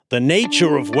The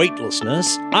nature of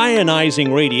weightlessness,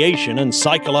 ionizing radiation, and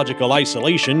psychological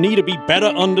isolation need to be better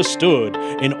understood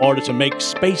in order to make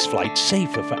spaceflight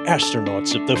safer for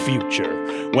astronauts of the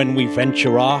future when we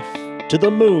venture off to the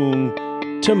moon,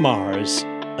 to Mars,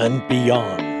 and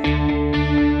beyond.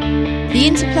 The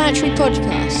Interplanetary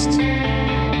Podcast.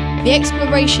 The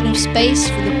exploration of space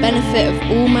for the benefit of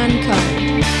all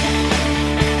mankind.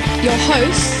 Your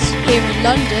hosts here in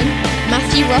London,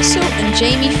 Matthew Russell and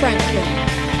Jamie Franklin.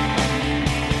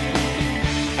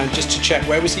 And just to check,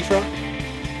 where was he from?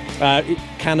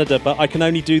 Canada, but I can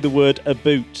only do the word a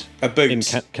boot. A boot. In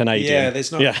Canadian. Yeah,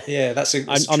 there's not. Yeah, that's a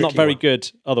I'm not very one.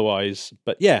 good otherwise,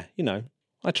 but yeah, you know,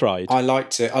 I tried. I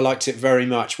liked it. I liked it very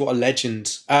much. What a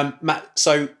legend. Matt,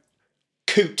 so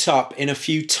cooped up in a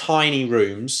few tiny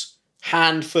rooms,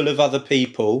 handful of other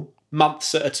people,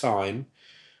 months at a time,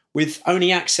 with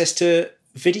only access to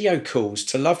video calls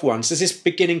to loved ones. Is this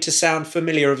beginning to sound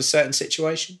familiar of a certain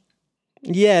situation?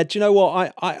 Yeah, do you know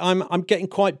what? I'm getting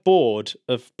quite bored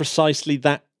of precisely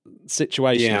that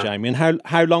situation, Jamie. And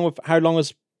how long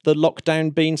has the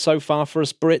lockdown been so far for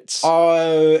us Brits?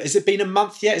 Has it been a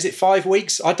month yet? Is it 5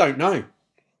 weeks? I don't know.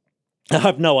 I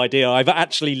have no idea. I've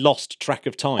actually lost track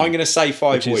of time. I'm going to say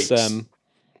 5 weeks.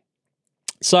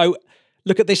 So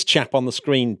look at this chap on the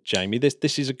screen, Jamie.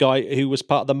 This is a guy who was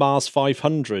part of the Mars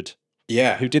 500.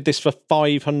 Yeah. Who did this for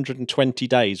 520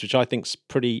 days, which I think is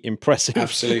pretty impressive.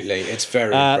 Absolutely. It's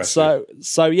very impressive.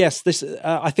 So yes, this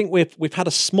I think we've had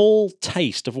a small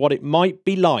taste of what it might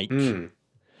be like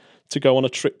to go on a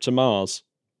trip to Mars.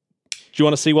 Do you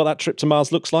want to see what that trip to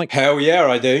Mars looks like? Hell yeah,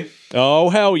 I do. Oh,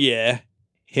 hell yeah.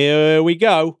 Here we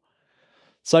go.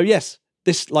 So yes,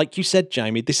 this, like you said,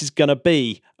 Jamie, this is going to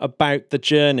be about the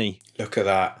journey. Look at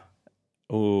that.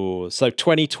 Oh, so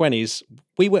 2020s.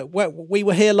 We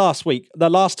were here last week. The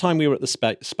last time we were at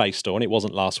the space store, and it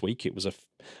wasn't last week. It was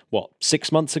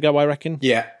 6 months ago, I reckon.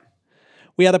 Yeah,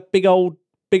 we had a big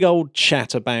old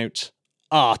chat about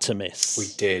Artemis. we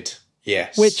did.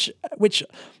 Yes, which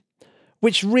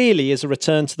really is a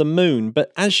return to the moon.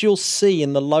 But as you'll see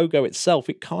in the logo itself,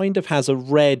 it kind of has a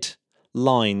red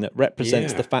line that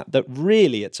represents the fact that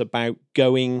really it's about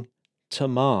going to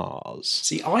Mars.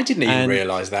 See, I didn't even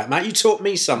realise that, Matt. You taught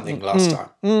me something last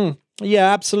time.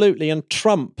 Yeah, absolutely. And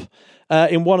Trump,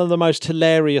 in one of the most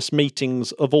hilarious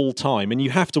meetings of all time, and you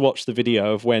have to watch the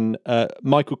video of when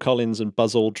Michael Collins and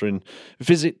Buzz Aldrin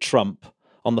visit Trump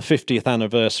on the 50th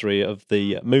anniversary of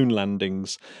the moon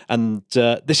landings. And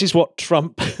this is what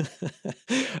Trump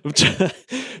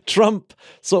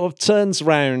sort of turns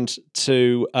round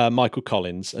to Michael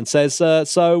Collins and says,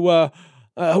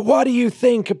 what do you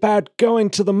think about going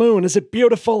to the moon? Is it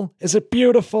beautiful? Is it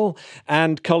beautiful?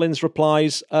 And Collins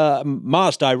replies,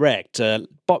 Mars Direct,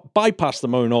 bypass the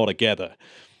moon altogether.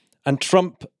 And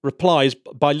Trump replies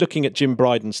by looking at Jim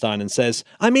Bridenstine and says,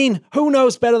 I mean, who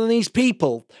knows better than these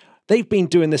people? They've been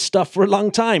doing this stuff for a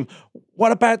long time.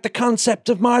 What about the concept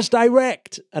of Mars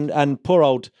Direct? And poor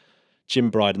old Jim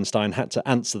Bridenstine had to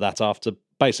answer that after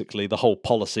basically the whole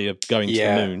policy of going to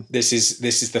the moon. This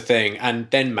is the thing. And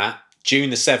then, Matt,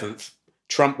 June the 7th,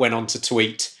 Trump went on to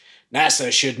tweet,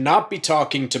 NASA should not be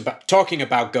talking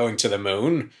about going to the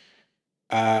moon,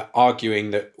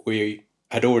 arguing that we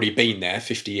had already been there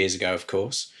 50 years ago, of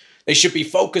course. They should be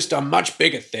focused on much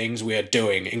bigger things we are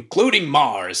doing, including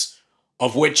Mars,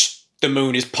 of which the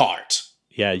moon is part.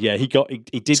 Yeah, he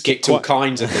did kicked all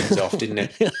kinds of things off, didn't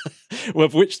it? Well,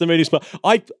 of which the moon is part.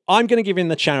 I'm going to give him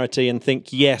the charity and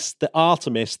think, yes, the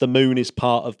Artemis, the moon is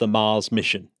part of the Mars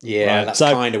mission. Yeah, right? that's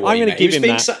kind of what I'm going to give him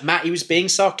that. Matt, he was being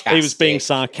sarcastic. He was being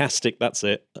sarcastic, that's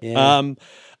it. Yeah.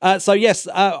 So yes,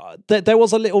 there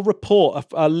was a little report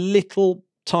a little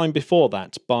time before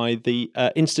that by the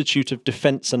Institute of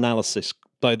Defence Analysis,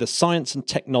 by the Science and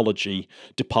Technology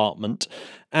Department,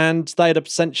 and they had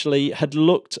essentially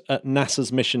looked at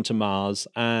NASA's mission to Mars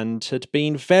and had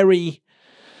been very,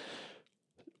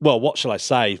 well, what shall I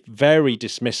say, very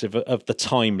dismissive of the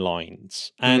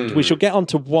timelines. And we shall get on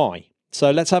to why.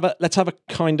 So let's have a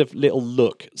kind of little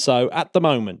look. So at the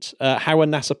moment, how are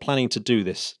NASA planning to do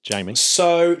this, Jamie?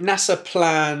 So NASA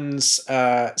plans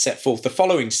set forth the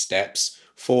following steps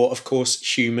for, of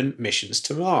course, human missions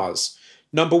to Mars.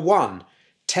 Number 1,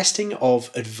 testing of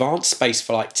advanced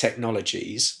spaceflight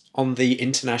technologies on the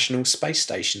International Space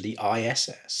Station, the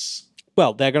ISS.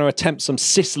 Well, they're going to attempt some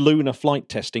cislunar flight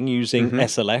testing using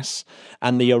SLS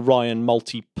and the Orion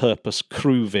multi-purpose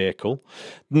crew vehicle.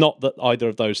 Not that either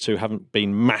of those two haven't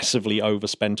been massively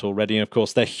overspent already. And of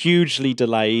course, they're hugely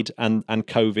delayed and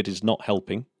COVID is not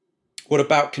helping. What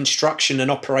about construction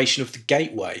and operation of the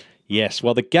Gateway? Yes,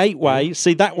 well, the Gateway.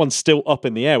 See, that one's still up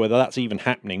in the air whether that's even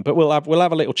happening. But we'll have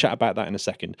a little chat about that in a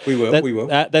second. We will. We will.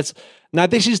 Now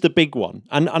this is the big one,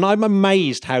 and I'm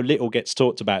amazed how little gets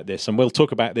talked about this, and we'll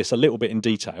talk about this a little bit in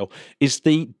detail. Is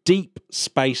the Deep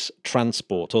Space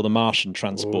Transport or the Martian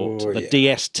Transport, the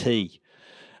DST,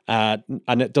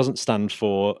 and it doesn't stand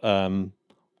for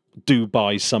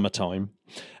Dubai Summertime.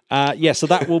 So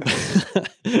that will.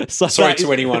 Sorry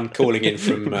to anyone calling in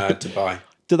from Dubai.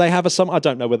 Do they have a summer? I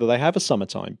don't know whether they have a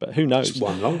summertime, but who knows? Just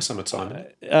one long summertime.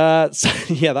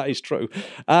 Yeah, that is true.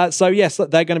 So yes,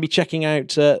 they're going to be checking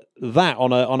out that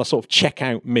on a sort of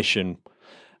checkout mission.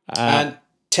 And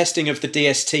testing of the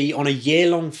DST on a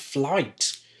year-long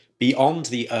flight beyond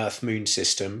the Earth-Moon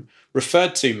system,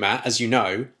 referred to, Matt, as you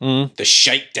know, the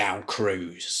Shakedown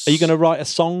Cruise. Are you going to write a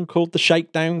song called the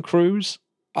Shakedown Cruise?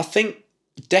 I think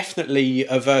definitely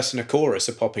a verse and a chorus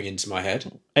are popping into my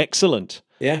head. Excellent.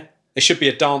 Yeah. There should be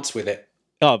a dance with it.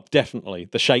 Oh, definitely.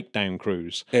 The Shakedown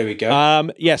Cruise. There we go.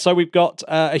 So we've got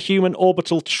a human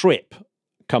orbital trip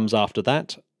comes after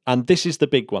that. And this is the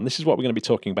big one. This is what we're going to be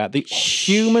talking about. The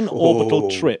human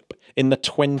orbital trip in the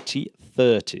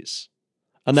 2030s.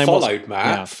 And then followed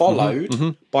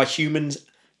by humans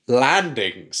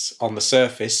landings on the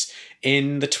surface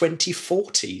in the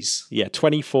 2040s. Yeah,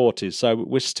 2040s. So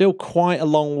we're still quite a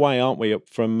long way, aren't we, up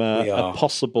from a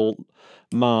possible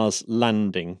Mars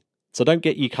landing. So don't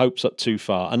get your hopes up too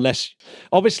far, unless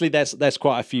obviously there's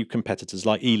quite a few competitors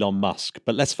like Elon Musk.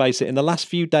 But let's face it, in the last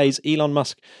few days, Elon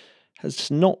Musk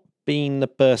has not been the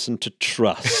person to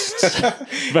trust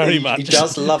very much. He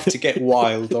does love to get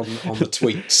wild on the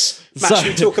tweets. Matt, should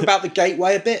we talk about the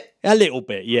Gateway a bit? A little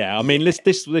bit, yeah. I mean,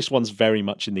 this one's very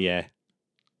much in the air.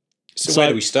 So where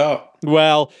do we start?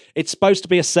 Well, it's supposed to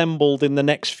be assembled in the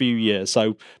next few years.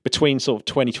 So between sort of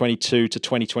 2022 to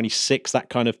 2026, that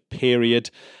kind of period.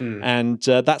 And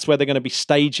that's where they're going to be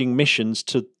staging missions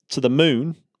to the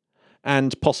moon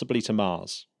and possibly to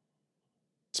Mars.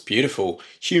 It's beautiful.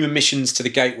 Human missions to the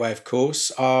Gateway, of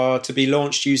course, are to be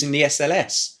launched using the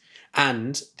SLS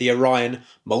and the Orion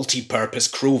Multi-Purpose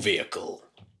Crew Vehicle.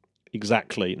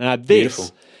 Exactly. Now,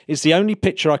 this is the only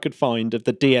picture I could find of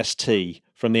the DST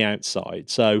from the outside.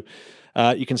 So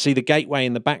you can see the Gateway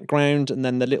in the background and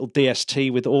then the little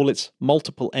DST with all its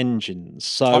multiple engines.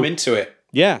 So I'm into it.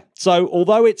 Yeah. So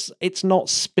although it's not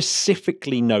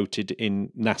specifically noted in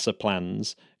NASA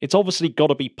plans, it's obviously got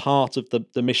to be part of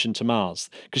the mission to Mars,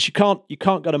 because you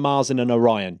can't go to Mars in an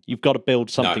Orion. You've got to build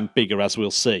something bigger, as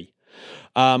we'll see.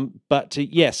 So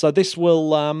this will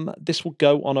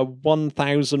go on a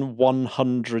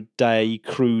 1,100 day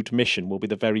crewed mission. Will be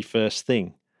the very first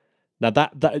thing. Now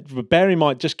that bear in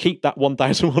mind, just keep that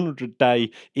 1,100 day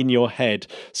in your head.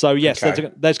 So yes,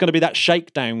 there's going to be that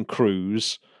shakedown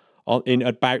cruise in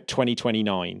about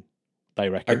 2029, they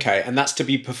reckon. Okay, and that's to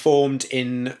be performed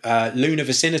in lunar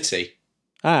vicinity.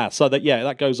 So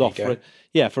that goes off for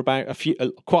about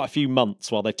quite a few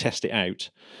months while they test it out.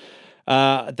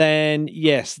 Then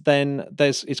there's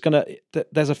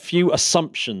a few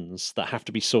assumptions that have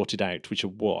to be sorted out, which are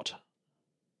what?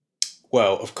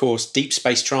 Well, of course, deep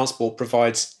space transport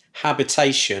provides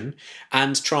habitation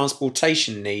and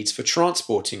transportation needs for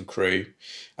transporting crew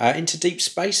into deep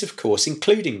space, of course,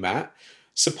 including, Matt,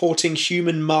 supporting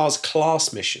human Mars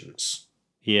class missions.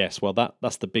 Yes, well,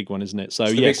 that's the big one, isn't it? So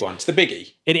it's the big one. It's the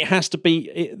biggie. And it has to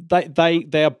be.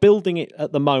 They are building it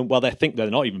at the moment. Well, they think they're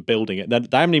not even building it.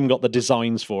 They haven't even got the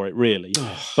designs for it, really.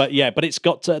 But it's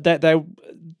got to.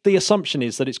 The assumption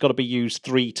is that it's got to be used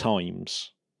 3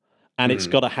 times, and it's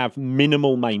got to have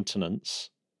minimal maintenance.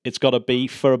 It's got to be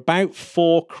for about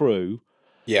 4 crew.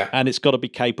 Yeah, and it's got to be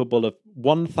capable of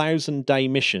 1,000 day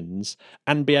missions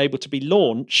and be able to be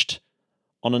launched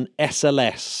on an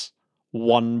SLS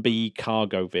 1B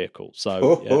cargo vehicle.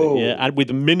 So and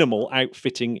with minimal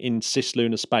outfitting in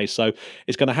cislunar space. So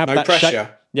it's going to have that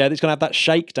pressure. It's going to have that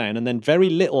shakedown, and then very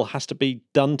little has to be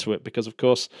done to it, because of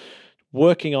course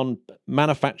working on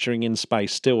manufacturing in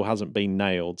space still hasn't been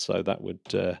nailed. So that would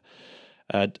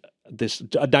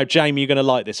now, Jamie, you're going to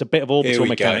like this. A bit of orbital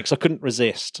mechanics. I couldn't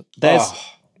resist.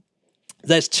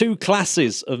 There's 2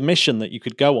 classes of mission that you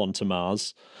could go on to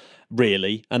Mars,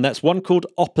 really, and that's one called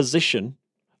opposition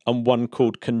and one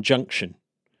called conjunction.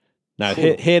 Now,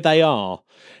 here they are.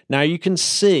 Now, you can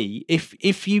see,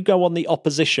 if you go on the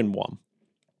opposition one,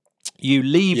 you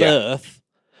leave Earth,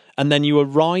 and then you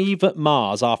arrive at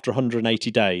Mars after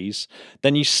 180 days.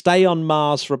 Then you stay on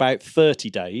Mars for about 30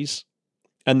 days,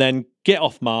 and then get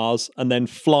off Mars, and then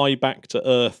fly back to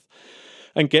Earth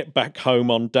and get back home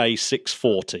on day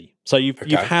 640. So you've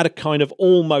had a kind of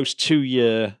almost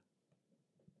 2-year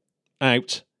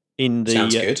out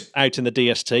Sounds good. out in the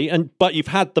DST, but you've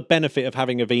had the benefit of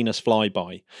having a Venus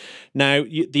flyby. Now,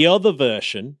 the other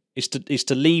version is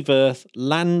to leave Earth,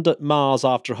 land at Mars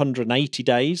after 180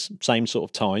 days, same sort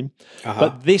of time,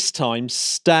 but this time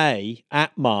stay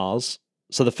at Mars.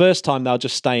 So the first time they'll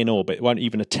just stay in orbit, won't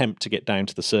even attempt to get down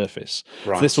to the surface.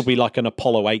 Right. So this will be like an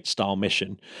Apollo 8 style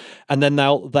mission, and then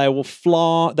they will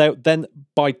fly. Then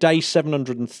by day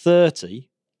 730.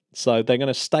 So they're going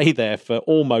to stay there for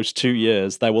almost 2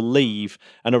 years. They will leave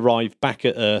and arrive back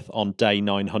at Earth on day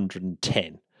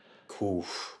 910. Cool.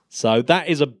 So that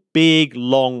is a big,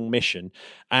 long mission.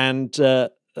 And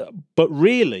but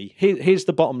really, here's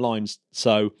the bottom lines.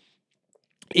 So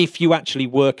if you actually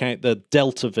work out the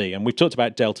delta V, and we've talked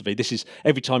about delta V, this is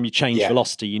every time you change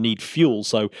velocity, you need fuel.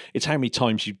 So it's how many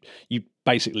times you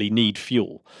basically need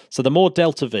fuel. So the more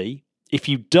delta V, if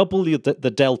you double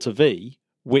the delta V,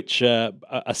 which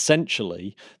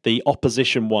essentially the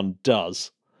opposition one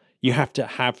does, you have to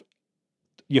have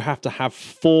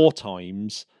 4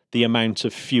 times the amount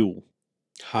of fuel.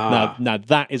 Now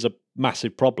that is a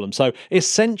massive problem. So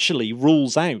essentially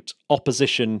rules out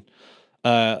opposition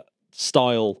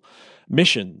style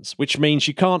missions, which means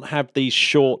you can't have these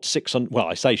short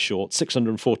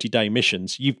 640-day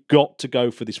missions. You've got to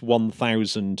go for this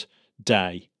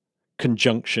 1,000-day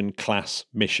conjunction class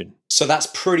mission. So that's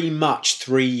pretty much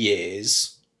 3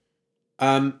 years.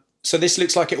 So this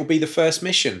looks like it will be the first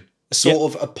mission, a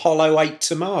sort of Apollo 8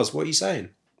 to Mars. What are you saying?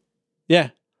 Yeah.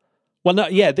 Well, no,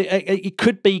 yeah, it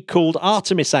could be called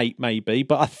Artemis 8 maybe,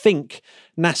 but I think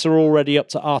NASA are already up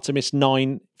to Artemis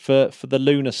 9 for the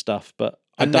lunar stuff, but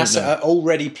I don't NASA know. are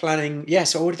already planning,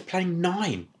 already planning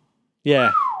 9.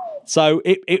 Yeah. So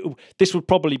this would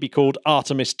probably be called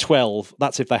Artemis 12.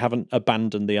 That's if they haven't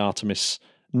abandoned the Artemis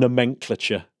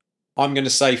nomenclature. I'm going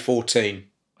to say 14.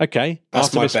 Okay, That's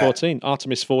Artemis my bet. 14.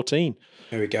 Artemis 14.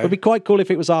 There we go. It would be quite cool if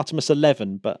it was Artemis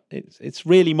 11, but it's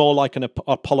really more like an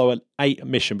Apollo 8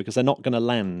 mission because they're not going to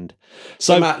land.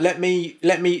 So Matt, let me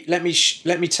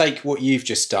take what you've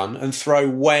just done and throw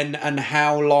when and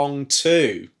how long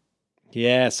to.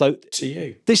 Yeah, so to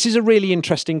you. This is a really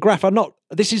interesting graph.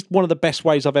 This is one of the best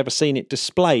ways I've ever seen it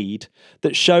displayed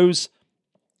that shows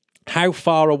how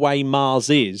far away Mars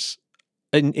is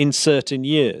in certain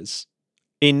years.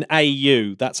 In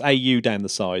AU, that's AU down the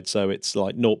side, so it's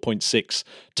like 0.6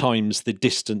 times the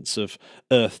distance of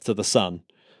Earth to the Sun.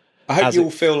 I hope you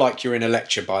all feel like you're in a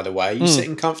lecture, by the way. You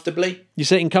sitting comfortably? You're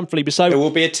sitting comfortably. So there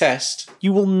will be a test.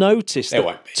 You will notice There that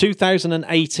won't be.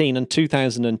 2018 and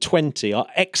 2020 are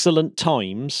excellent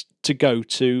times to go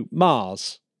to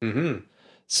Mars. Mm-hmm.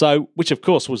 So, which of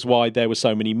course was why there were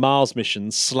so many Mars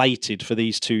missions slated for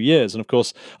these 2 years. And of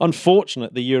course,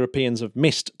 unfortunately, the Europeans have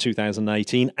missed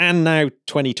 2018 and now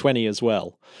 2020 as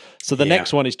well. So the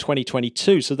next one is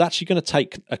 2022. So that's going to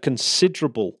take a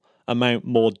considerable amount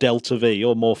more delta V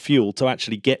or more fuel to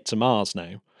actually get to Mars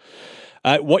now.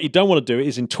 What you don't want to do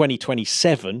is in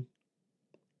 2027.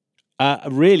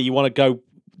 Really, you want to go.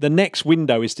 The next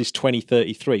window is this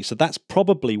 2033. So that's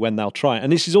probably when they'll try it.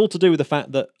 And this is all to do with the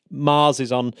fact that Mars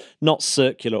is on not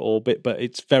circular orbit, but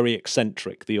it's very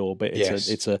eccentric, the orbit.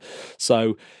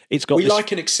 So it's got. We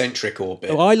like an eccentric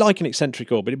orbit. I like an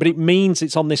eccentric orbit, but it means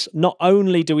it's on this. Not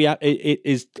only do we are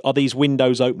these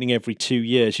windows opening every 2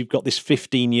 years, you've got this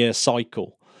 15-year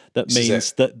cycle. That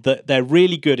means that they're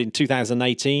really good in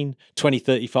 2018,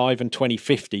 2035 and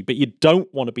 2050, but you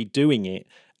don't want to be doing it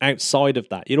outside of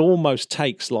that. It almost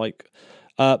takes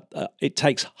it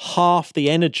takes half the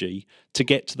energy to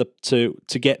get to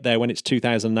get there when it's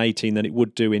 2018 than it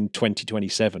would do in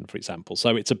 2027, for example.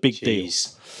 So it's a big deal.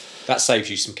 That saves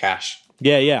you some cash.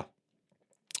 Yeah.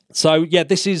 So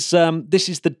this is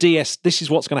the DS. This is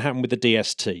what's going to happen with the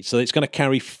DST. So it's going to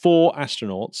carry 4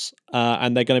 astronauts,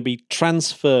 and they're going to be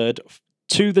transferred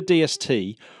to the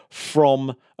DST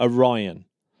from Orion.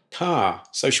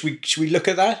 So should we look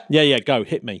at that? Yeah. Go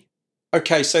hit me.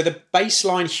 Okay, so the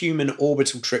baseline human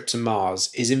orbital trip to Mars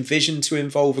is envisioned to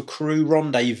involve a crew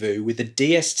rendezvous with the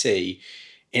DST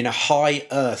in a high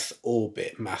Earth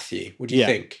orbit. Matthew, what do you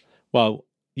think? Well.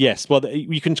 Yes, well,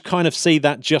 you can kind of see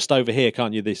that just over here,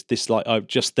 can't you? This like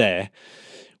just there.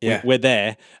 Yeah, we're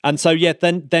there, and so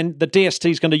then the DST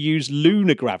is going to use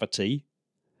lunar gravity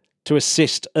to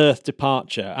assist Earth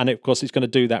departure, and of course, it's going to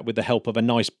do that with the help of a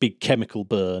nice big chemical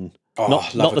burn.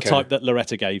 Not the type that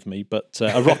Loretta gave me, but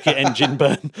a rocket engine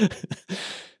burn.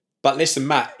 But listen,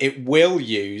 Matt, it will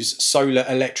use solar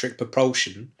electric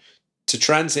propulsion to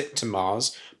transit to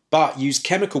Mars, but use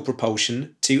chemical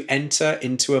propulsion to enter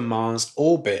into a Mars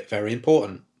orbit. Very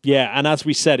important. Yeah, and as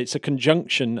we said, it's a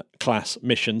conjunction class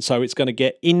mission, so it's going to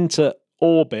get into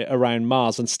orbit around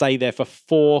Mars and stay there for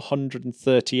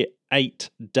 430 8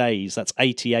 days. That's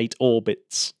 88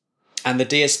 orbits. And the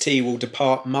DST will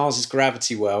depart Mars's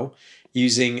gravity well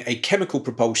using a chemical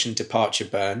propulsion departure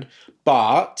burn,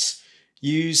 but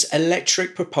use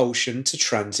electric propulsion to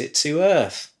transit to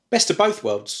Earth. Best of both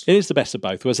worlds. It is the best of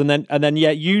both worlds. And then,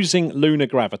 using lunar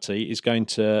gravity is going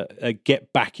to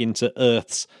get back into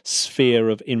Earth's sphere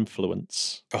of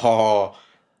influence. Oh,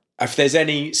 if there's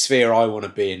any sphere I want to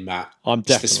be in, Matt, I'm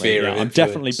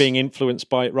definitely being influenced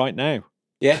by it right now.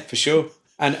 Yeah, for sure.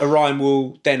 And Orion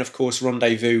will then, of course,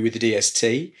 rendezvous with the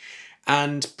DST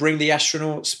and bring the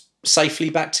astronauts safely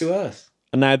back to Earth.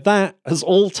 And now that has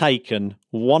all taken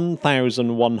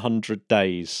 1,100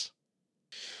 days.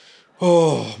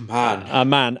 Oh, man.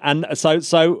 Man. And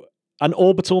so an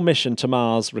orbital mission to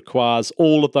Mars requires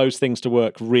all of those things to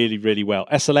work really, really well.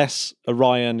 SLS,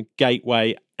 Orion,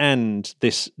 Gateway, and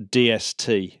this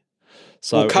DST.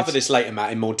 So we'll cover this later,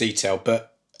 Matt, in more detail.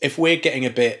 But if we're getting a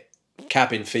bit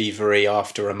cabin fevery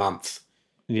after a month,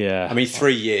 yeah, I mean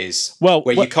 3 years,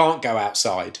 where you can't go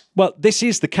outside. Well, this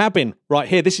is the cabin right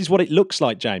here. This is what it looks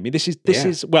like, Jamie. This is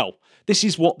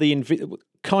what the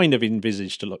kind of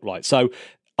envisaged to look like. So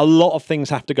a lot of things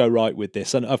have to go right with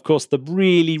this, and of course, the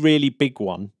really, really big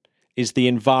one is the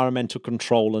environmental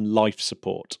control and life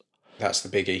support. That's the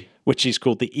biggie, which is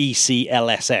called the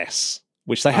ECLSS,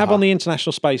 which they have on the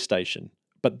International Space Station.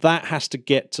 But that has to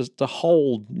get to the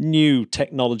whole new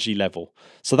technology level.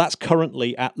 So that's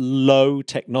currently at low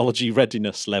technology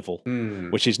readiness level,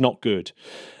 which is not good.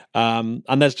 And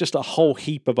there's just a whole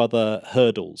heap of other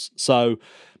hurdles. So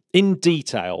in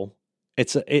detail,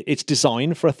 it's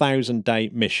designed for a 1,000-day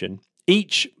mission.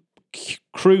 Each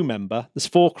crew member, there's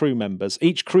 4 crew members,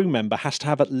 each crew member has to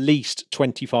have at least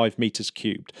 25 meters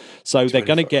cubed. So they're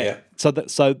going to get, so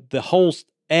the whole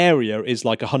area is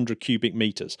like 100 cubic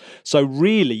meters. So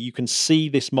really you can see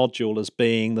this module as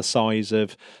being the size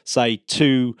of, say,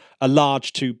 a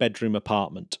large 2-bedroom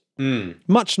apartment.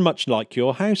 Much like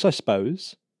your house, I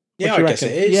suppose. Yeah, I guess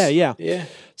it is. Yeah.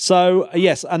 So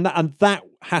yes, and that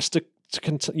has to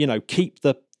keep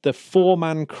the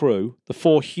 4-man crew, the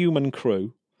 4 human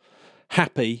crew,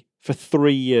 happy for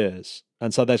 3 years.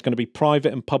 And so there's going to be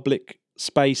private and public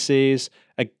spaces,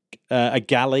 a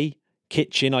galley,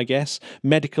 kitchen, I guess,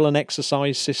 medical and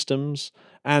exercise systems,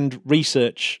 and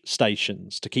research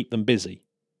stations to keep them busy.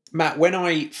 Matt, when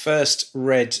I first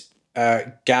read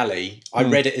galley, I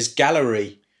read it as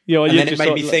gallery. Yeah, and then it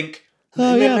made me think,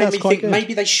 good.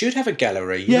 Maybe they should have a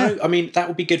gallery. You know? I mean, that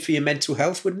would be good for your mental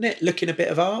health, wouldn't it? Looking a bit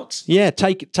of art. Yeah,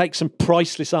 take some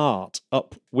priceless art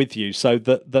up with you so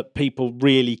that people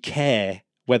really care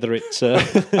whether it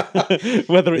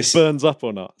burns up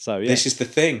or not. So yeah. This is the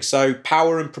thing. So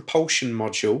power and propulsion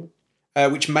module,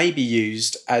 which may be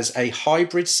used as a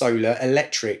hybrid solar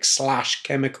electric /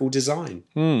 chemical design.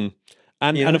 And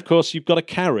of course you've got to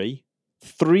carry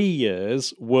 3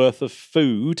 years worth of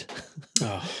food,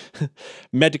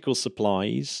 medical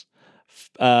supplies,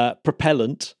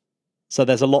 propellant. So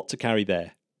there's a lot to carry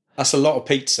there. That's a lot of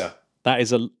pizza. That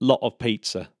is a lot of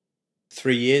pizza.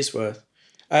 3 years worth.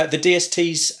 The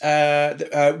DSTs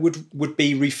would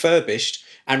be refurbished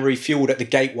and refueled at the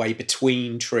Gateway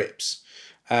between trips.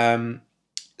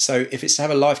 So if it's to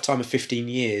have a lifetime of 15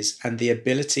 years and the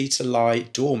ability to lie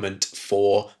dormant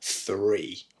for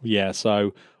 3. Yeah,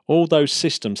 so all those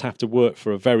systems have to work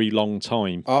for a very long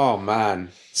time. Oh, man.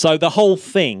 So the whole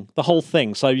thing.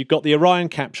 So you've got the Orion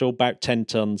capsule, about 10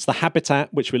 tons. The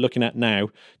Habitat, which we're looking at now,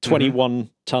 21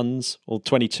 tons or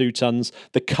 22 tons.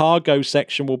 The cargo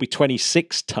section will be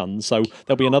 26 tons. So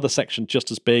there'll be another section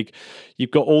just as big.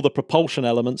 You've got all the propulsion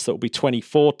elements that will be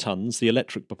 24 tons, the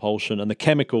electric propulsion, and the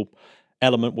chemical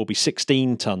element will be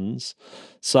 16 tons.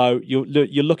 So you're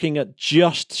looking at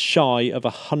just shy of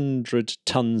 100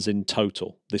 tons in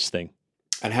total, this thing.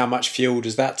 And how much fuel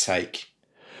does that take?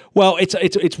 Well, it's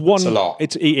one. It's a lot.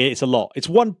 It's a lot.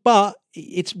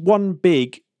 It's one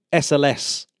big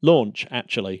SLS launch,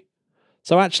 actually.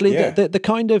 So actually, the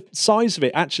kind of size of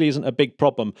it actually isn't a big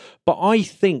problem. But I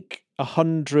think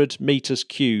 100 meters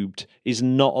cubed is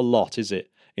not a lot, is it?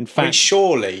 In fact, I mean,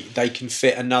 surely they can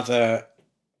fit another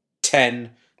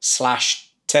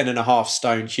 10/10.5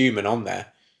 stone human on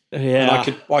there. Yeah,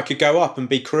 and I could go up and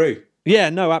be crew. Yeah,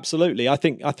 no, absolutely. I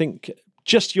think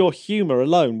just your humour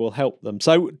alone will help them.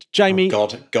 So, Jamie,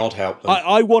 God help them.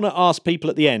 I want to ask people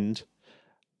at the end,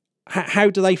 how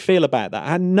do they feel about that?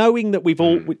 And knowing that we've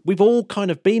all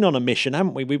kind of been on a mission,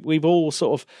 haven't we? We've all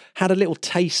sort of had a little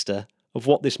taster of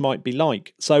what this might be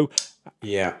like. So,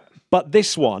 yeah. But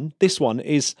this one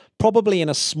is probably in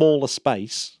a smaller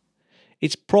space.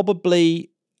 It's probably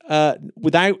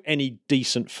without any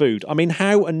decent food. I mean,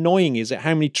 how annoying is it?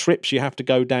 How many trips you have to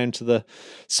go down to the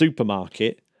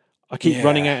supermarket? I keep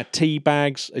running out of tea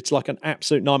bags. It's like an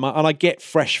absolute nightmare. And I get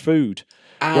fresh food.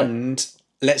 And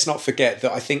let's not forget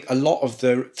that I think a lot of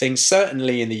the things,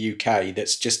 certainly in the UK,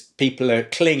 that's just people are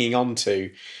clinging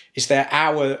onto is their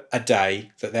hour a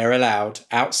day that they're allowed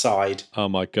outside. Oh,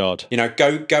 my God. You know,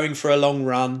 going for a long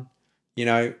run, you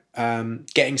know,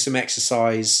 getting some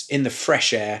exercise in the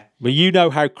fresh air. Well, you know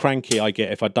how cranky I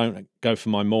get if I don't go for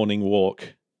my morning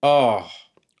walk. Oh,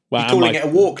 well, you're calling it a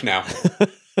walk now?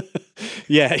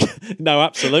 Yeah, no,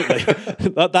 absolutely.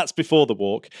 That's before the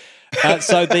walk.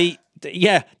 So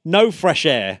no fresh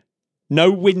air,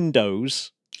 no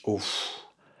windows. Oof.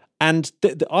 And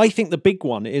I think the big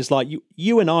one is like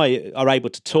you and I are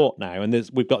able to talk now, and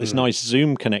we've got this nice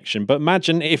Zoom connection. But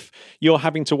imagine if you're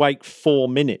having to wait 4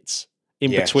 minutes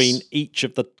in between each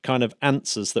of the kind of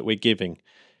answers that we're giving.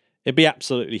 It'd be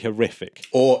absolutely horrific.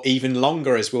 Or even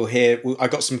longer, as we'll hear. I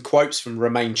got some quotes from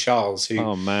Romain Charles, who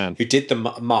did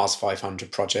the Mars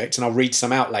 500 project, and I'll read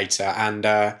some out later. And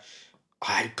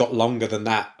I got longer than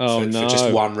that for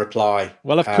just one reply.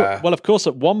 Well, of course,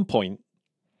 at one point,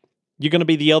 you're going to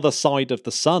be the other side of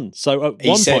the sun. So at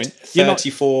one point,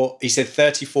 34. He said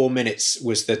 34 minutes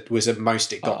was the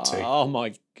most it got to. Oh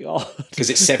my God!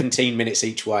 Because it's 17 minutes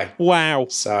each way. Wow.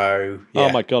 So yeah. Oh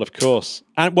my God! Of course.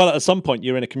 And well, at some point,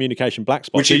 you're in a communication black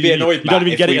spot. Would you be annoyed, Matt? You don't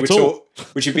even get it at all.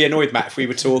 Would you be annoyed, Matt, if we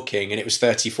were talking and it was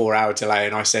 34-hour delay,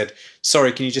 and I said,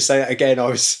 "Sorry, can you just say that again?" I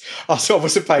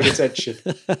wasn't paying attention.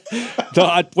 If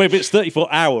it's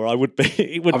 34-hour, I would be.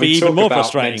 It would be even more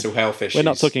frustrating. Mental health issues. We're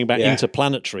not talking about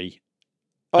interplanetary.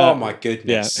 Oh my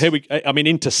goodness! Yeah,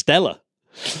 interstellar.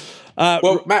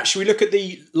 Well, Matt, should we look at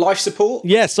the life support?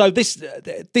 Yeah. So this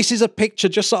is a picture.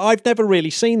 Just so I've never really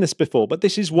seen this before, but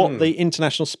this is what the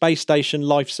International Space Station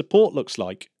life support looks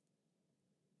like.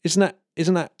 Isn't that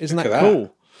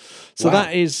cool? So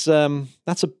that is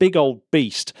that's a big old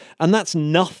beast, and that's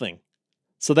nothing.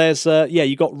 So there's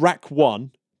you got Rack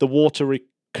 1, the water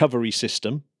recovery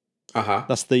system.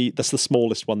 That's the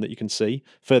smallest one that you can see,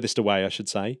 furthest away, I should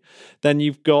say. Then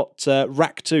you've got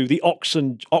Rack 2, the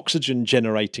oxygen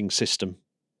generating system.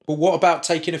 Well, what about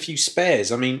taking a few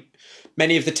spares? I mean,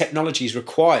 many of the technologies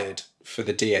required for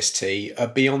the DST are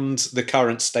beyond the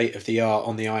current state of the art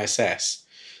on the ISS.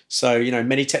 So, you know,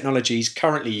 many technologies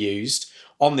currently used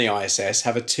on the ISS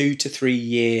have a 2 to 3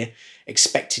 year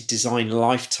expected design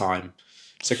lifetime.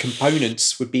 So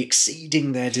components would be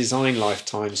exceeding their design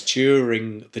lifetimes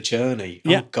during the journey.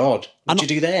 Yeah. Oh, God. What'd you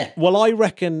do there? Well, I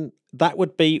reckon that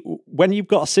would be when you've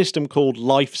got a system called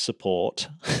life support.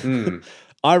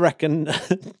 I reckon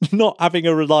not having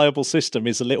a reliable system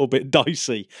is a little bit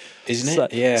dicey. Isn't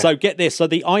it? Yeah. So get this. So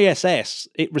the ISS,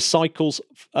 it recycles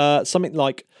something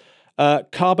like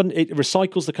carbon. It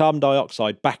recycles the carbon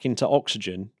dioxide back into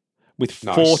oxygen with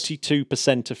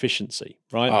 42% efficiency,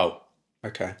 right? Oh.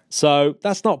 Okay. So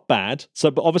that's not bad.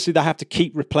 But obviously they have to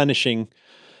keep replenishing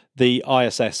the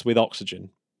ISS with oxygen,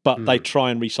 but they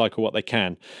try and recycle what they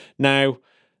can. Now,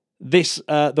 this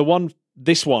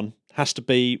one has to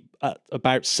be at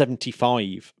about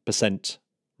 75%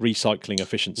 recycling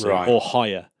efficiency or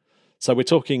higher. So we're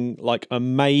talking like a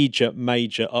major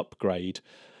upgrade.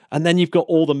 And then you've got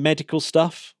all the medical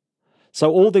stuff. So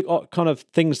all the kind of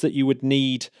things that you would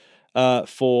need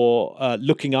for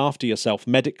looking after yourself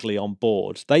medically on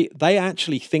board, they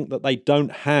actually think that they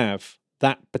don't have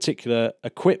that particular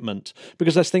equipment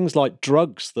because there's things like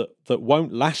drugs that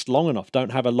won't last long enough,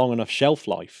 don't have a long enough shelf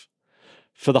life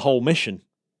for the whole mission.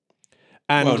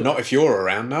 And well, not if you're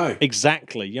around, no.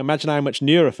 Exactly. Imagine how much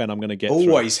Nurofen I'm going to get.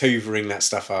 Always hoovering that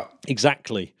stuff up.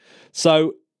 Exactly.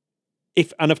 So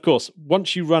and of course,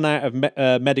 once you run out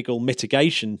of medical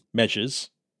mitigation measures,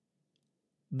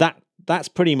 that's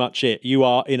pretty much it. You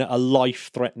are in a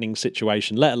life-threatening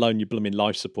situation, let alone your blooming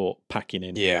life support packing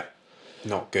in. Yeah,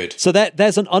 not good. So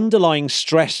there's an underlying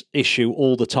stress issue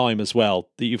all the time as well,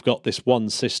 that you've got this one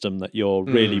system that you're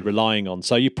really relying on.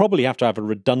 So you probably have to have a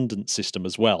redundant system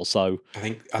as well. So I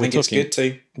think it's good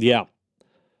too. Yeah.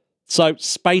 So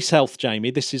space health,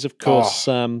 Jamie. This is, of course...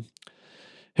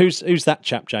 Who's that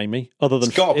chap, Jamie? Other than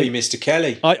it's got to be Mr.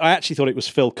 Kelly. I actually thought it was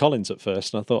Phil Collins at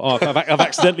first, and I thought, I've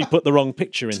accidentally put the wrong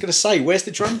picture in. I was going to say, where's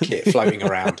the drum kit floating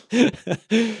around?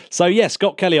 So yeah,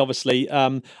 Scott Kelly, obviously,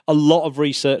 a lot of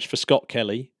research for Scott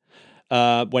Kelly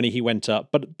when he went up,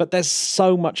 but there's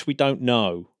so much we don't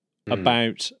know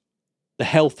about the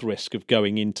health risk of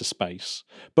going into space.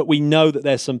 But we know that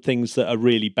there's some things that are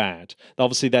really bad.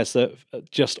 Obviously, there's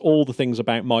just all the things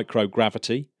about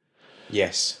microgravity.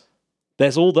 Yes.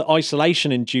 There's all the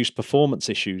isolation-induced performance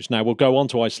issues. Now, we'll go on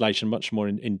to isolation much more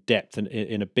in depth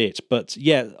in a bit. But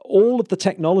yeah, all of the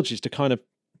technologies to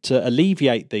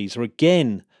alleviate these are,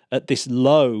 again, at this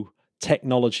low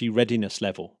technology readiness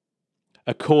level.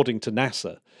 according to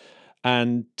NASA.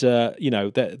 And,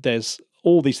 there's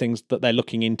all these things that they're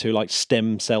looking into, like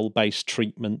stem cell-based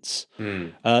treatments,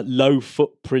 low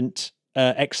footprint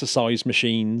exercise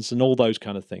machines, and all those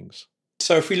kind of things.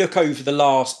 So if we look over the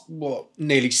last,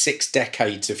 nearly 6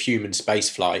 decades of human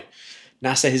spaceflight,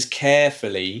 NASA has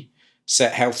carefully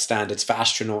set health standards for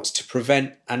astronauts to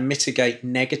prevent and mitigate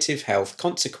negative health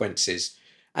consequences,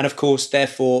 and of course,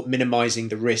 therefore, minimising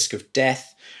the risk of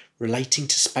death relating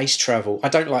to space travel. I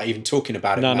don't like even talking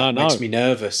about it. It makes me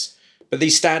nervous. But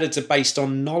these standards are based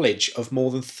on knowledge of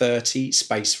more than 30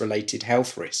 space-related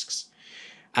health risks.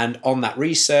 And on that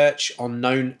research, on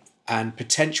known and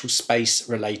potential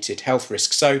space-related health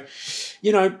risks. So,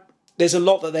 there's a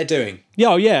lot that they're doing.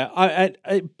 Yeah.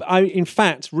 I, in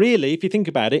fact, really, if you think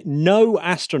about it, no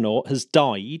astronaut has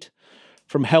died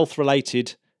from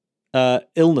health-related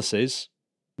illnesses.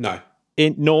 No.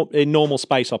 In normal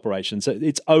space operations.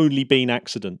 It's only been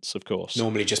accidents, of course.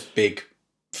 Normally just big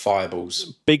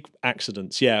fireballs. Big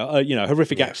accidents,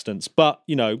 horrific accidents. But,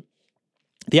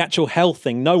 the actual health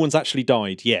thing, no one's actually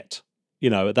died yet.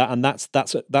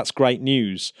 That's great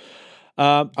news.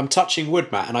 I'm touching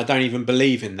wood, Matt, and I don't even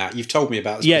believe in that. You've told me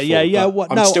about this before. Yeah.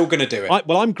 I'm still going to do it.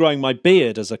 I'm growing my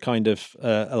beard as a kind of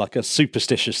like a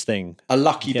superstitious thing. A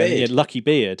lucky beard. Yeah, lucky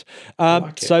beard.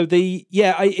 So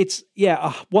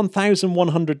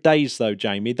 1,100 days though,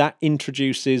 Jamie. That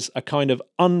introduces a kind of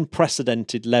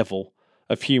unprecedented level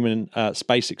of human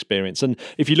space experience. And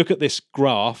if you look at this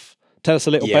graph, tell us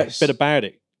a little bit about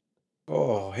it.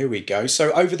 Oh, here we go.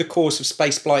 So over the course of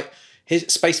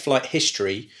spaceflight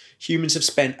history, humans have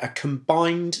spent a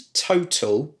combined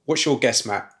total. What's your guess,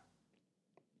 Matt?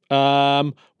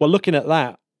 Well, looking at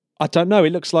that, I don't know.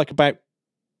 It looks like about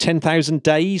 10,000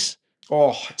 days.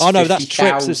 No, that's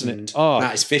trips, isn't it?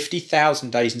 That is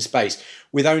 50,000 days in space,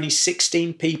 with only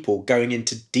 16 people going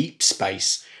into deep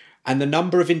space, and the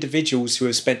number of individuals who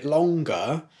have spent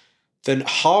longer than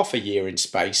half a year in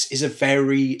space is a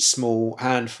very small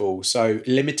handful. So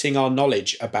limiting our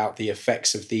knowledge about the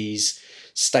effects of these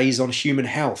stays on human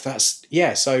health.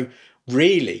 So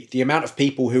really the amount of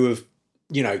people who have,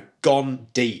 gone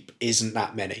deep isn't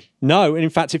that many. No. And in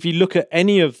fact, if you look at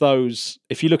any of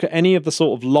the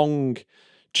sort of long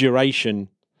duration,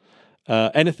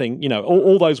 anything,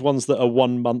 all those ones that are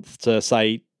 1 month to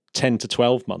say 10 to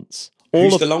 12 months.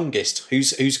 Who's the longest?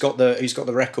 Who's got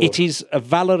the record? It is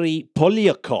Valery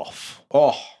Polyakov.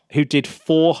 Who did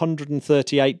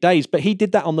 438 days, but he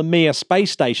did that on the Mir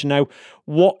space station. Now,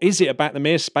 what is it about the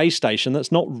Mir space station that's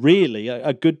not really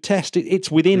a good test? It's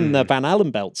within the Van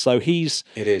Allen belt, so he's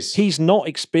not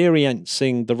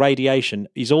experiencing the radiation.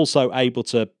 He's also able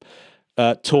to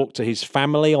talk to his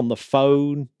family on the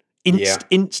phone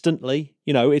instantly.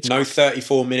 It's no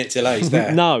 34-minute delays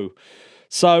there. No,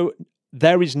 so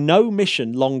there is no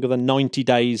mission longer than 90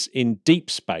 days in deep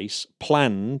space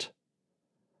planned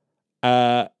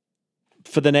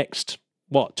for the next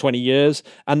 20 years,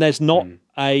 and there's not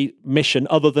a mission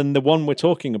other than the one we're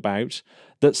talking about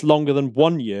that's longer than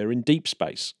 1 year in deep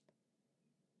space.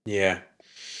 Yeah.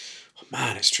 Oh,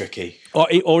 man, it's tricky.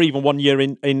 Or even 1 year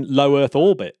in low Earth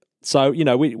orbit. So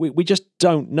we just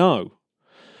don't know.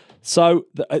 So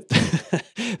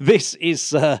this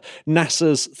is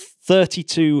NASA's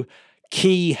 32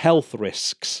 key health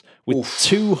risks with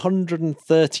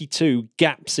 232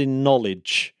 gaps in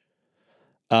knowledge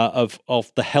of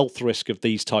the health risk of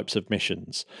these types of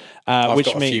missions. I've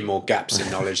got a few more gaps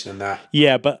in knowledge than that.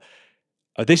 Yeah, but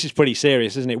this is pretty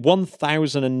serious, isn't it?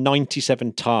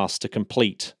 1,097 tasks to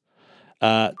complete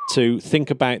to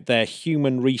think about their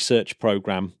human research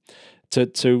program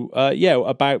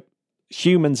about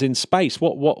humans in space.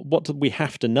 What do we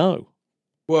have to know?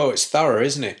 Well, it's thorough,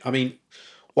 isn't it? I mean,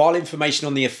 while information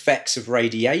on the effects of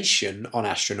radiation on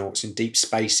astronauts in deep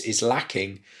space is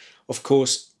lacking, of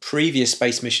course, previous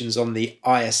space missions on the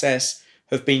ISS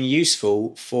have been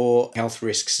useful for health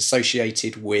risks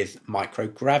associated with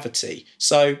microgravity.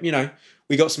 So,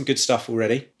 we got some good stuff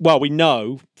already. Well, we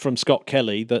know from Scott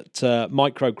Kelly that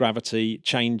microgravity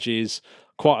changes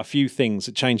quite a few things.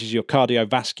 It changes your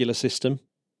cardiovascular system,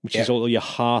 which is all your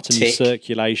heart and your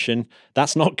circulation.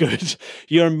 That's not good.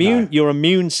 Your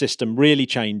immune system really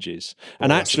changes.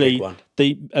 And actually,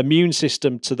 the immune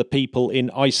system to the people in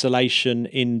isolation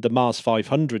in the Mars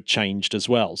 500 changed as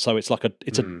well. So it's like a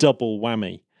double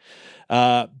whammy.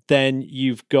 Then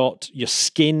you've got your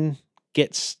skin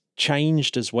gets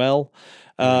changed as well.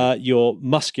 Your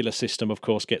muscular system, of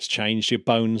course, gets changed. Your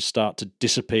bones start to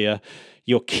disappear.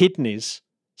 Your kidneys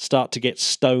start to get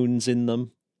stones in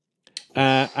them.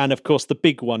 And of course, the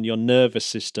big one, your nervous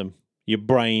system, your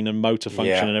brain and motor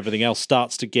function and everything else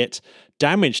starts to get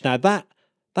damaged. Now,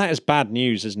 That is bad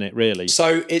news, isn't it, really?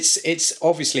 So it's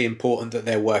obviously important that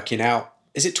they're working out.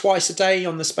 Is it twice a day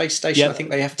on the space station? Yeah, I think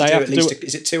they have to do at least.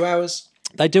 Is it 2 hours?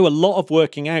 They do a lot of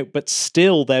working out, but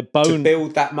still their bone... To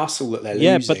build that muscle that they're losing.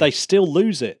 Yeah, but they still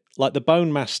lose it. Like the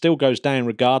bone mass still goes down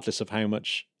regardless of how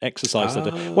much exercise they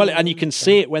do. Well, and you can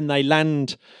see it when they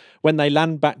land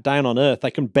back down on Earth.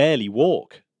 They can barely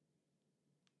walk.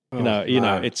 You know,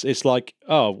 it's like,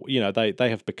 they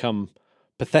have become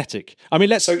pathetic. I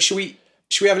mean, So should we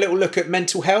have a little look at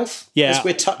mental health? Yeah. As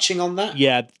we're touching on that?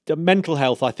 Yeah, the mental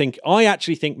health, I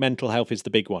actually think mental health is the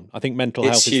big one. I think mental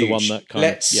health is the one that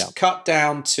Let's cut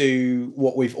down to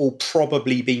what we've all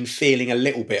probably been feeling a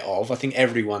little bit of. I think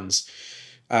everyone's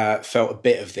felt a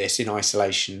bit of this in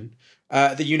isolation.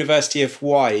 The University of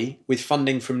Hawaii, with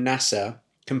funding from NASA,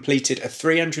 completed a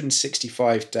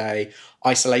 365-day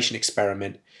isolation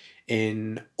experiment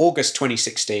in August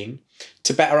 2016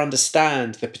 to better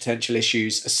understand the potential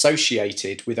issues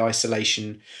associated with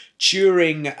isolation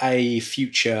during a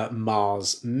future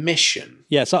Mars mission.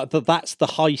 Yeah, so that's the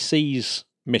High Seas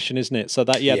mission, isn't it? So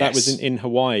that that was in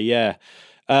Hawaii, yeah.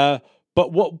 But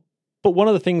one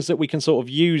of the things that we can sort of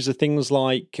use are things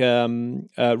like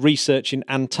research in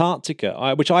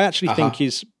Antarctica, which I actually think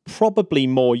is probably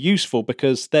more useful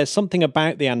because there's something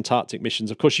about the Antarctic missions.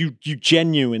 Of course, you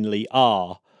genuinely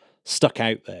are stuck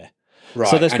out there. Right,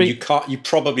 so you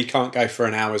probably can't go for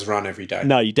an hour's run every day.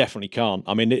 No, you definitely can't.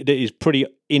 I mean, it is pretty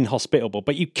inhospitable,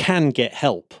 but you can get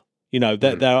help. You know,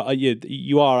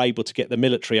 you are able to the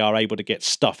military are able to get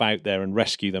stuff out there and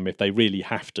rescue them if they really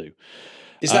have to.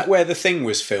 Is that where The Thing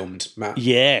was filmed, Matt?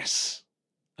 Yes,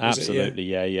 absolutely.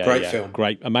 Yeah. Great film.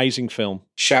 Great, amazing film.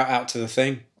 Shout out to The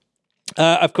Thing.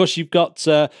 Of course, you've got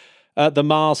the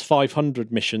Mars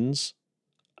 500 missions.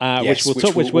 Which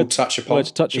we'll touch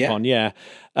upon. Yeah.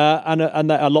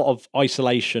 And a lot of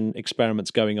isolation experiments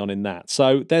going on in that.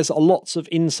 So there's lots of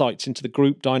insights into the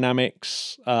group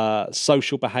dynamics,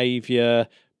 social behaviour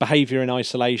in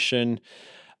isolation,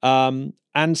 and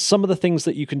some of the things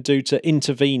that you can do to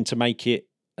intervene to make it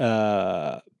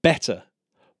better.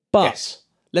 But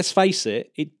let's face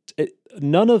it,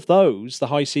 none of those, the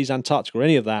High Seas, Antarctica, or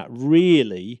any of that,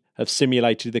 really have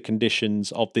simulated the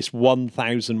conditions of this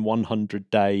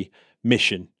 1,100-day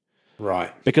mission.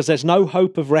 Right. Because there's no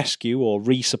hope of rescue or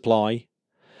resupply.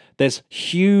 There's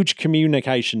huge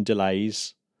communication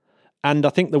delays. And I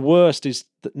think the worst is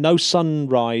that no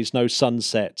sunrise, no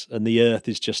sunset, and the Earth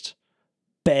is just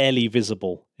barely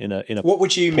visible in a What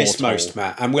would you miss porthole. most,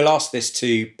 Matt? And we'll ask this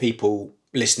to people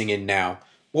listening in now.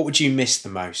 What would you miss the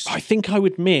most? I think I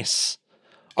would miss...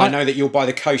 I know that you're by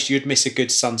the coast. You'd miss a good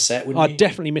sunset, wouldn't you? I'd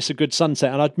definitely miss a good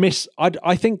sunset, and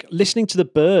I think listening to the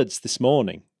birds this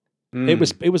morning, it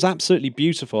was absolutely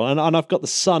beautiful, and I've got the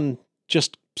sun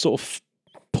just sort of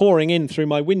pouring in through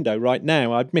my window right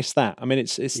now. I'd miss that. I mean,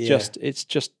 it's just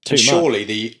too much. Surely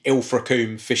the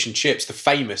Ilfracombe fish and chips, the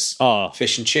famous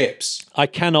fish and chips. I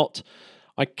cannot.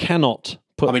 I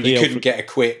mean, you couldn't get a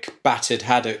quick battered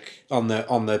haddock on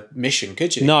the mission,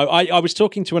 could you? No, I was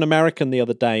talking to an American the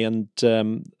other day, and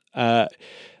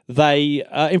they,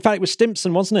 in fact, it was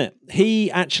Stimpson, wasn't it? He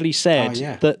actually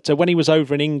said that when he was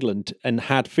over in England and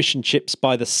had fish and chips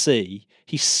by the sea,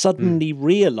 he suddenly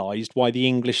realised why the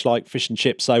English like fish and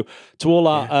chips. So to all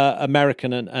our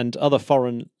American and other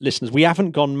foreign listeners, we haven't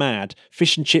gone mad.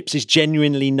 Fish and chips is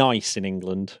genuinely nice in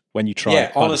England when you try it.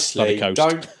 Yeah, honestly,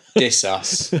 don't diss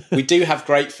us. We do have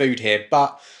great food here,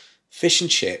 but fish and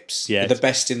chips are the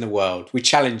best in the world. We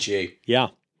challenge you. Yeah.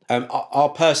 Our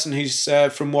person who's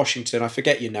from Washington, I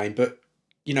forget your name, but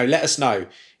let us know.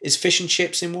 Is fish and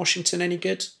chips in Washington any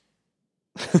good?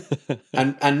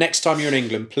 and next time you're in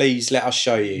England, please let us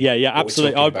show you. Yeah,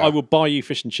 absolutely. I will buy you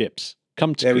fish and chips.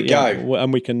 Come to there we go,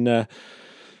 and we can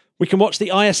watch the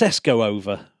ISS go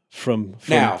over from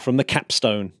the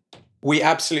capstone. We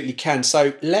absolutely can.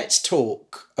 So let's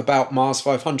talk about Mars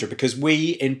 500 because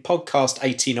we, in podcast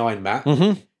 89, Matt,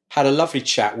 had a lovely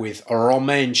chat with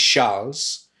Romain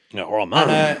Charles.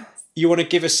 And you want to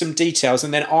give us some details,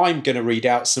 and then I'm going to read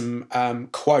out some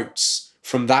quotes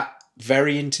from that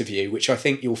very interview, which I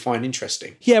think you'll find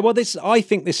interesting. Yeah, well, I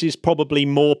think this is probably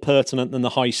more pertinent than the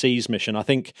High Seas mission. I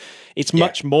think it's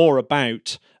much more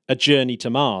about a journey to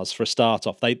Mars for a start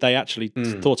off. They actually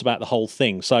thought about the whole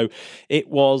thing. So it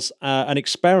was an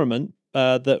experiment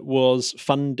that was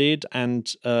funded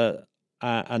and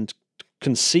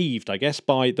conceived, I guess,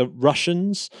 by the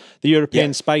Russians, the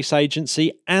European Space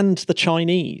Agency, and the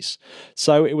Chinese.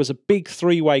 So it was a big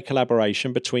three-way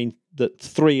collaboration between the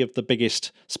three of the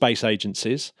biggest space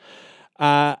agencies.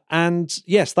 And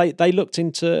yes, they looked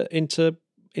into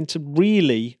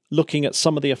really looking at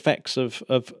some of the effects of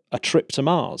a trip to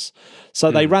Mars.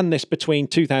 So they ran this between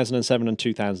 2007 and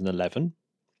 2011,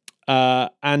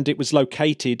 and it was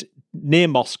located near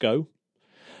Moscow,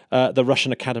 the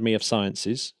Russian Academy of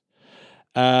Sciences.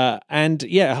 And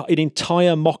yeah, an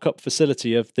entire mock-up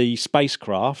facility of the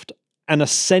spacecraft, an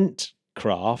ascent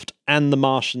craft, and the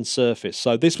Martian surface.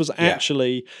 So this was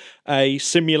actually a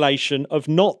simulation of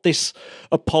not this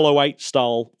Apollo 8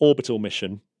 style orbital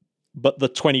mission, but the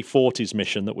 2040s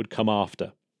mission that would come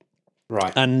after.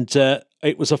 Right. And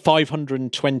it was a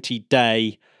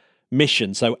 520-day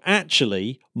mission. So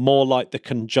actually more like the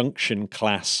conjunction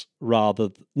class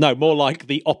more like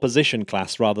the opposition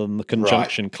class rather than the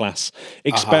conjunction class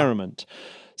experiment.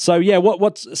 So yeah,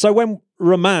 so when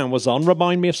Romain was on,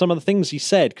 remind me of some of the things he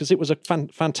said, because it was a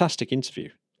fantastic interview.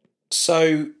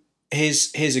 So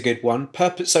here's a good one.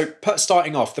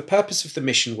 Starting off, the purpose of the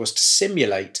mission was to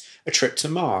simulate a trip to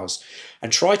Mars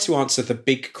and try to answer the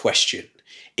big question: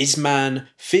 is man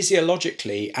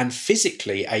physiologically and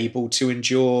physically able to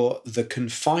endure the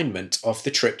confinement of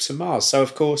the trip to Mars? So,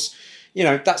 of course,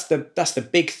 that's the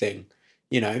big thing.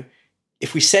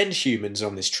 If we send humans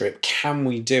on this trip, can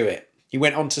we do it? He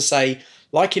went on to say,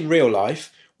 like in real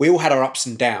life, we all had our ups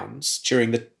and downs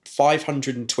during the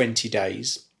 520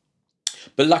 days.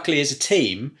 But luckily, as a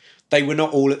team, they were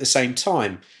not all at the same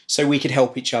time, so we could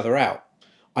help each other out.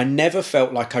 I never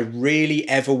felt like I really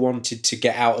ever wanted to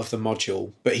get out of the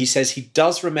module, but he says he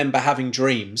does remember having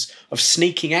dreams of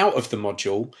sneaking out of the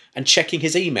module and checking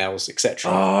his emails, etc.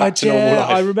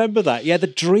 I remember that. Yeah, the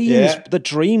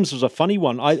dreams was a funny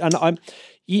one.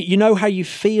 You know how you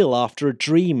feel after a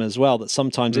dream as well, that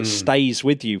sometimes it stays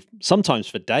with you, sometimes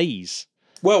for days.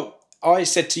 Well, I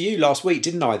said to you last week,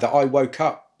 didn't I, that I woke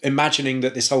up imagining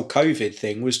that this whole COVID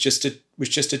thing was just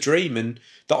a dream, and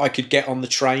that I could get on the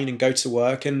train and go to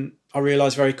work, and I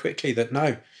realised very quickly that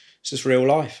no, this is real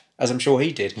life, as I'm sure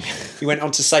he did. He went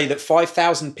on to say that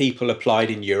 5,000 people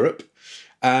applied in Europe,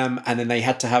 and then they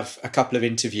had to have a couple of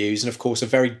interviews and, of course, a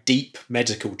very deep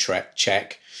medical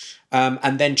check,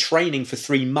 and then training for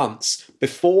 3 months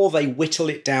before they whittle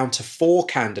it down to 4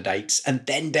 candidates and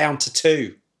then down to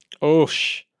 2.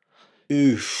 Oof.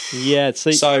 Yeah.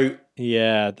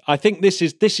 Yeah, I think this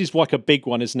is like a big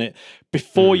one, isn't it?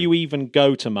 Before you even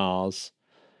go to Mars,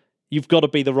 you've got to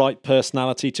be the right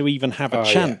personality to even have a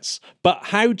chance. Yeah. But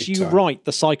how do you write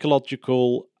the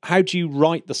psychological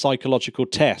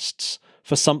tests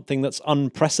for something that's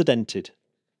unprecedented?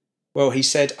 Well, he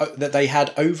said that they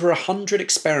had over 100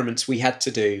 experiments we had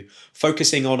to do,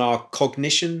 focusing on our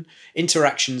cognition,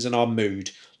 interactions, and our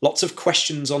mood. Lots of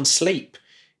questions on sleep,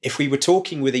 if we were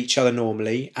talking with each other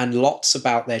normally, and lots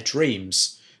about their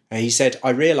dreams. And he said,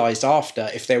 I realised after,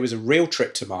 if there was a real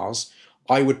trip to Mars,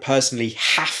 I would personally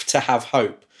have to have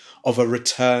hope of a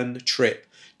return trip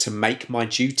to make my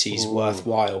duties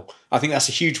worthwhile. I think that's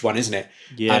a huge one, isn't it?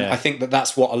 Yeah. And I think that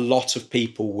that's what a lot of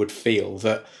people would feel,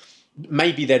 that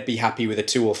maybe they'd be happy with a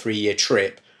 2 or 3 year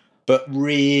trip, but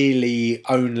really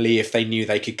only if they knew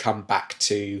they could come back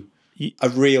to a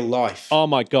real life. Oh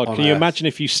my God. Can you Earth. imagine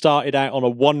if you started out on a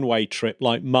one-way trip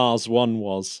like Mars One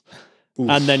was,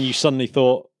 and then you suddenly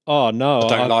thought, oh no, I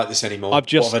don't like this anymore. What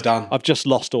have I done? I've just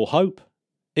lost all hope.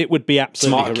 It would be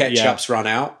absolutely... Tomato ketchup's run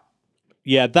out.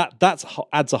 Yeah, that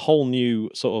adds a whole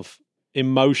new sort of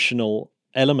emotional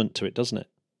element to it, doesn't it?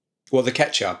 Well, the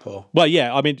ketchup, or? Well,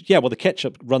 yeah, I mean, well, the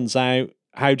ketchup runs out.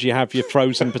 How do you have your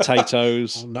frozen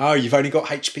potatoes? Oh, no, you've only got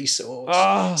HP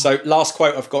sauce. So last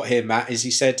quote I've got here, Matt, is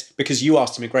he said, because you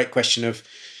asked him a great question of,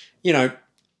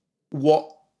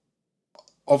 what,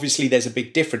 obviously there's a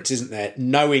big difference, isn't there?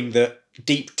 Knowing that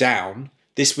deep down,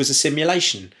 this was a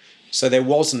simulation. So there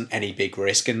wasn't any big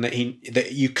risk, and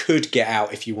that you could get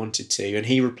out if you wanted to. And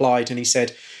he replied and he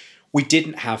said, we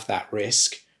didn't have that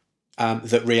risk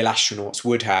that real astronauts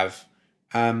would have.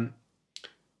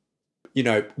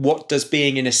 What does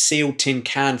being in a sealed tin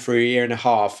can for a year and a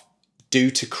half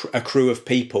do to a crew of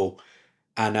people?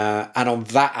 And on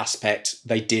that aspect,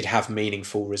 they did have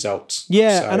meaningful results.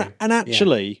 Yeah, so, and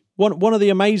actually, one of the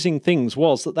amazing things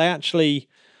was that they actually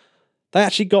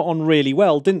got on really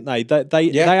well, didn't they? They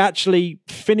actually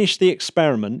finished the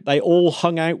experiment. They all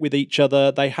hung out with each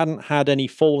other. They hadn't had any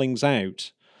fallings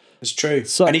out. It's true.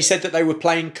 And he said that they were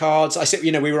playing cards. I said,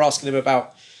 we were asking them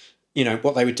about,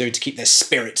 what they were doing to keep their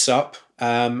spirits up.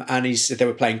 And he said they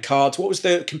were playing cards. What was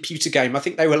the computer game? I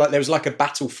think there was like a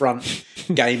Battlefront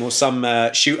game or some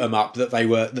shoot 'em up that they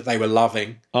were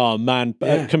loving. Oh man,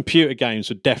 computer games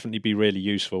would definitely be really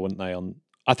useful, wouldn't they?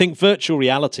 I think virtual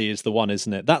reality is the one,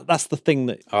 isn't it? That's the thing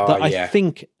that I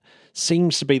think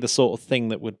seems to be the sort of thing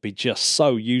that would be just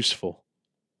so useful.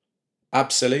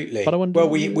 Absolutely. But I wonder- well,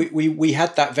 we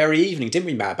had that very evening, didn't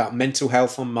we, Matt, about mental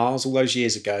health on Mars all those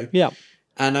years ago. Yeah.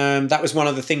 And that was one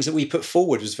of the things that we put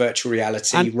forward was virtual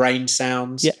reality, rain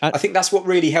sounds. Yeah, I think that's what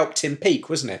really helped him peak,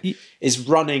 wasn't it? Is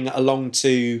running along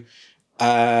to,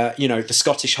 the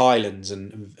Scottish Highlands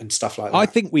and stuff like that. I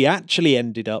think we actually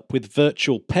ended up with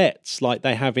virtual pets like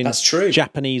they have in That's true.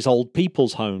 Japanese old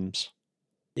people's homes.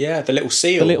 Yeah, the little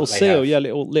seal. The little that they seal, have. yeah,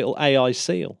 little AI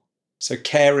seal. So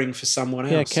caring for someone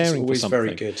else. Yeah, caring is always for very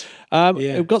something. good.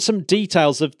 Yeah. We've got some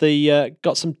details of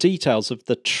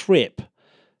the trip.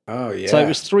 Oh, yeah. So it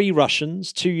was 3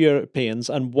 Russians, 2 Europeans,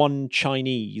 and 1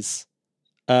 Chinese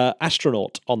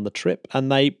astronaut on the trip, and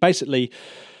they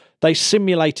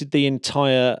simulated the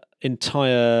entire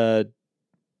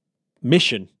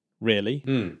mission,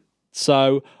 really.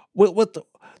 So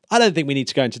I don't think we need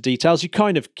to go into details. You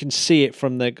kind of can see it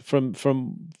from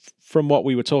what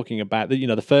we were talking about.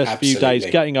 The first few days,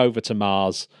 Absolutely. getting over to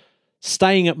Mars,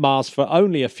 staying at Mars for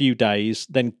only a few days,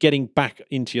 then getting back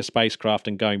into your spacecraft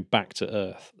and going back to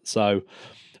Earth. So,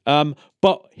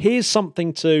 but here's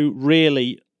something to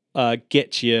really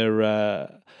get your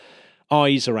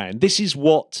eyes around. This is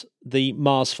what the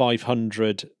Mars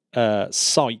 500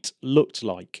 site looked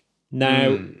like.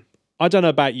 Now, I don't know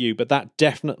about you, but that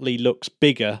definitely looks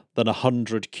bigger than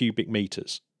 100 cubic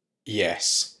meters.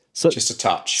 Yes. So, Just a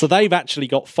touch. so they've actually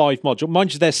got 5 modules.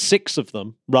 Mind you, there's 6 of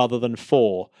them rather than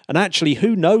 4. And actually,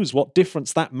 who knows what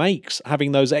difference that makes,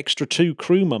 having those extra 2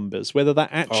 crew members, whether that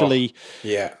actually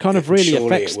kind of really surely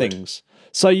affects it would. things.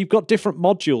 So you've got different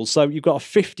modules. So you've got a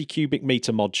 50 cubic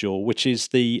meter module, which is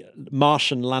the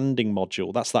Martian landing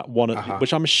module. That's that one,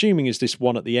 which I'm assuming is this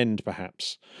one at the end,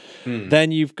 perhaps.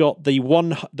 Then you've got the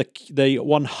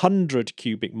 100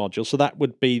 cubic module. So that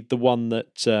would be the one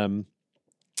that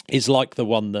is like the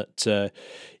one that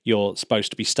you're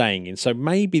supposed to be staying in. So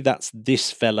maybe that's this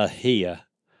fella here.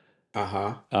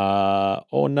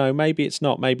 Or no, maybe it's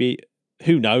not. Maybe,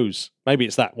 who knows? Maybe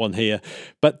it's that one here.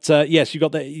 But yes, you've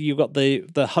got the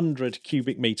 100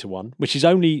 cubic meter one, which is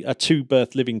only a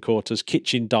 2-berth living quarters,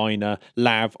 kitchen, diner,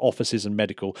 lab, offices, and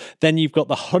medical. Then you've got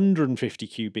the 150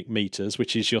 cubic meters,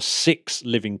 which is your 6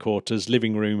 living quarters,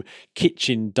 living room,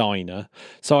 kitchen, diner.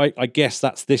 So I guess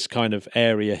that's this kind of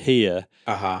area here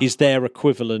is their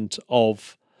equivalent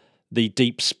of the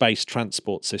deep space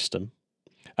transport system.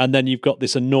 And then you've got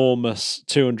this enormous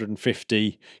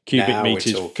 250 cubic Now we're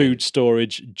meters talking. food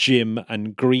storage, gym,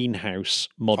 and greenhouse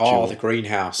module. Oh, the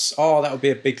greenhouse. Oh, that would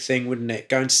be a big thing, wouldn't it?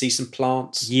 Going to see some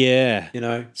plants. Yeah. You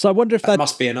know, So I wonder if that that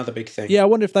must be another big thing. Yeah, I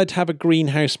wonder if they'd have a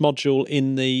greenhouse module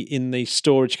in the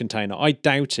storage container. I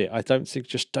doubt it. I don't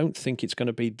think it's going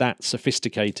to be that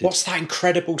sophisticated. What's that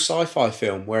incredible sci-fi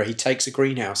film where he takes a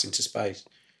greenhouse into space?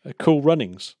 Cool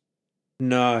Runnings?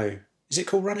 No. Is it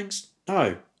Cool Runnings?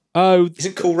 No. Oh,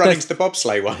 Isn't Cool Runnings the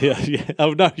bobsleigh one? yeah.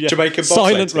 Oh no, yeah. Jamaican bobsleigh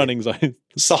Silent team. Runnings.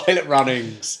 Silent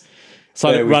Runnings.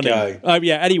 Silent There we Running. go. Oh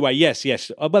yeah. Anyway, yes.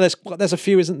 Well, there's a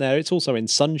few, isn't there? It's also in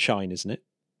Sunshine, isn't it?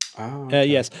 Oh, okay.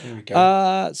 Yes. There we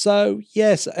go. So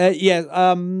yes, yeah.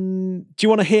 Do you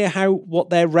want to hear what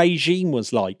their regime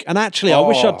was like? And actually, I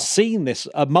wish Oh. I'd seen this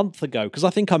a month ago because I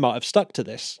think I might have stuck to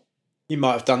this. You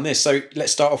might have done this. So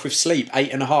let's start off with sleep.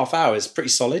 8.5 hours. Pretty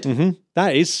solid.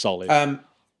 That is solid.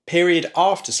 Period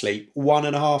after sleep,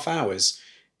 1.5 hours,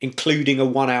 including a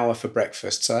 1 hour for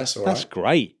breakfast. So that's all That's right.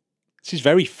 great. This is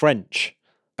very French.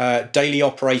 Daily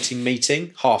operating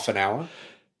meeting, half an hour.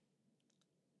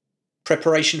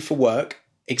 Preparation for work,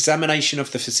 examination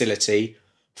of the facility,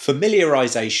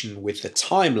 familiarization with the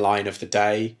timeline of the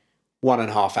day,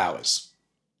 1.5 hours.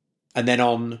 And then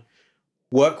on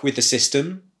work with the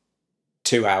system,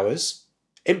 2 hours.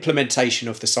 Implementation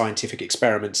of the scientific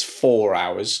experiments, 4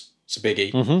 hours. It's a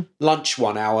biggie. Lunch,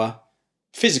 1 hour.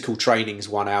 Physical trainings,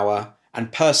 1 hour.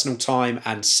 And personal time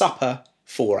and supper,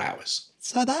 4 hours.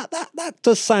 So that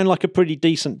does sound like a pretty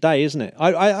decent day, isn't it?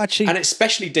 I actually, And it's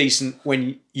especially decent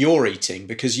when you're eating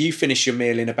because you finish your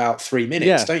meal in about 3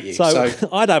 minutes, don't you? So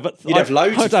I'd have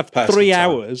loads I'd of have personal 3 time.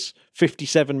 hours,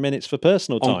 57 minutes for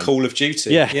personal time on Call of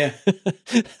Duty. Yeah.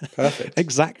 Perfect.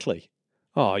 Exactly.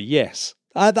 Oh yes,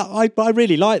 I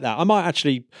really like that. I might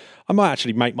actually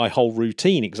make my whole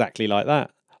routine exactly like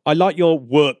that. I like your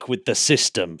work with the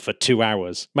system for 2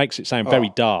 hours. Makes it sound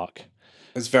very dark.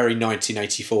 It's very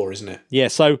 1984, isn't it? Yeah.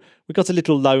 So we've got a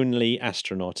little lonely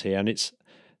astronaut here, and it's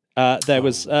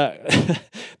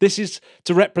this is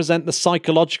to represent the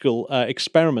psychological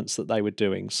experiments that they were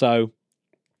doing. So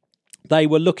they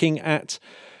were looking at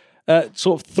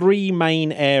sort of 3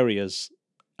 main areas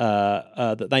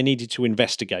that they needed to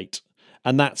investigate.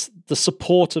 And that's the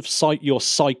support of your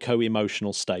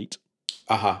psycho-emotional state.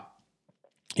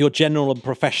 your general and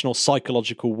professional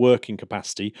psychological working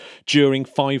capacity during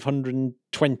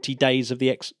 520 days of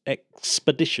the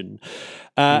expedition.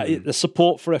 The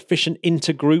support for efficient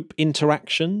intergroup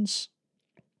interactions.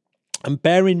 And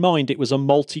bear in mind, it was a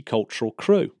multicultural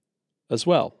crew as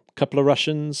well. A couple of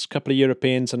Russians, a couple of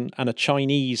Europeans, and a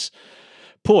Chinese.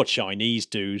 Poor Chinese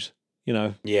dude, you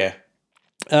know. Yeah.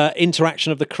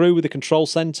 Interaction of the crew with the control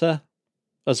center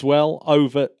as well,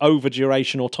 over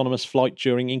duration autonomous flight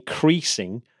during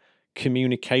increasing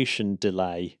communication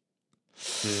delay.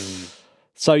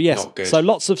 So yes, so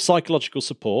lots of psychological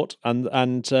support,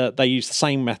 and they use the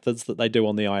same methods that they do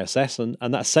on the ISS, and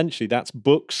that essentially that's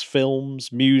books,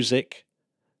 films, music,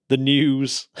 the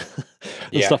news,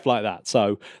 and stuff like that.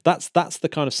 So that's the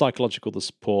kind of psychological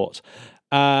support,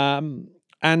 and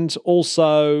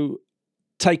also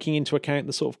taking into account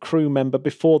the sort of crew member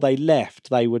before they left,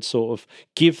 they would sort of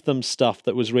give them stuff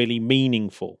that was really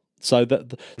meaningful. So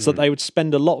that they would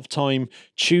spend a lot of time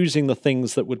choosing the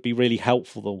things that would be really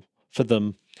helpful for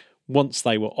them once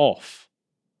they were off.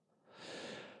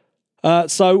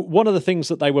 So one of the things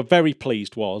that they were very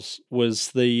pleased was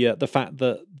the fact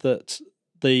that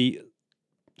the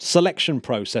selection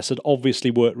process had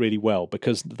obviously worked really well,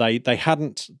 because there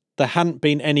hadn't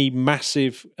been any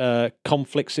massive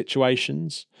conflict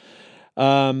situations,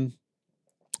 and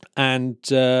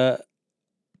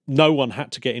no one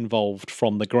had to get involved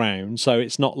from the ground. So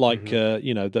it's not like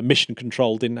the mission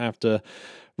control didn't have to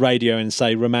radio and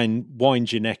say, "Romain,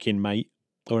 wind your neck in, mate,"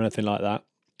 or anything like that.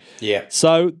 Yeah.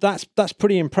 So that's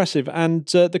pretty impressive, and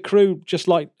the crew just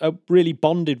really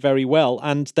bonded very well,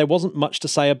 and there wasn't much to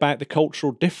say about the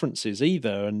cultural differences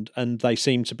either, and they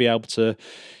seemed to be able to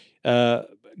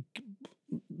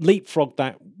leapfrog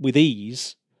that with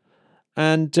ease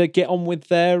and get on with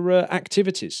their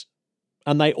activities.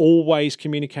 And they always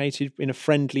communicated in a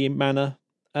friendly manner,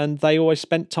 and they always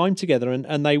spent time together,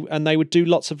 and they would do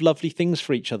lots of lovely things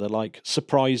for each other, like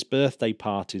surprise birthday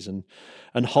parties and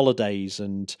holidays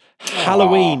and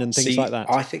Halloween and things like that.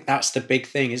 I think that's the big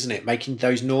thing, isn't it? Making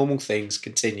those normal things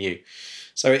continue.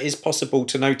 So it is possible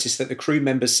to notice that the crew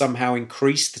members somehow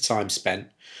increase the time spent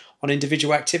on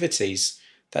individual activities.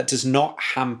 That does not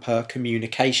hamper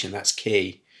communication. That's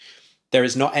key. There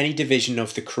is not any division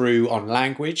of the crew on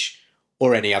language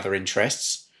or any other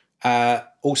interests.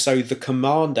 Also, the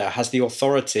commander has the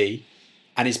authority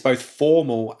and is both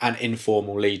formal and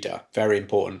informal leader. Very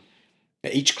important.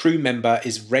 Each crew member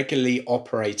is regularly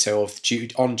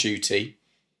on duty,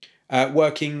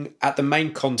 working at the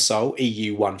main console,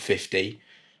 EU-150,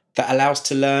 that allows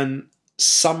to learn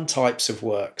some types of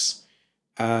works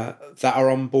that are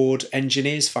on board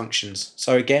engineers' functions.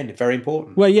 So again, very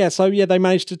important. Well, yeah. So they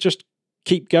managed to just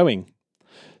keep going.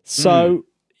 So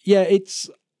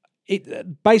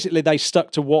basically they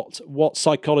stuck to what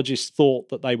psychologists thought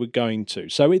that they were going to.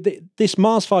 So this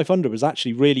Mars 500 was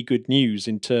actually really good news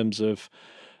in terms of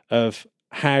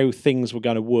how things were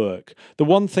going to work. The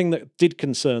one thing that did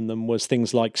concern them was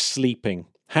things like sleeping.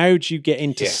 How do you get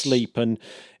into sleep? And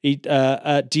Diego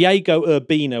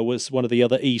Urbina was one of the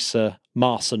other ESA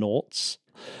Marsanauts,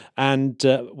 and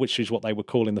which is what they were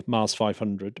calling the Mars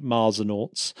 500,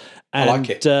 Marsanauts. And, I like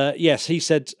it. Yes, he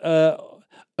said,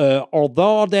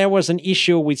 although there was an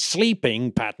issue with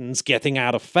sleeping patterns getting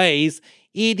out of phase,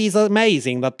 it is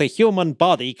amazing that the human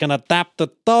body can adapt to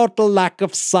total lack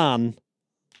of sun.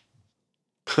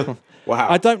 Wow.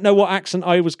 I don't know what accent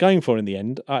I was going for in the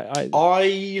end.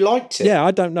 I liked it. Yeah,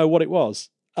 I don't know what it was.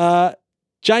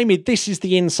 Jamie, this is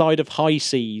the inside of High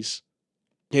Seas.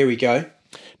 Here we go.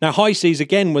 Now, High Seas,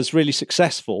 again, was really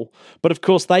successful, but of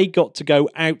course they got to go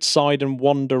outside and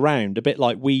wander around, a bit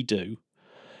like we do.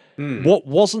 What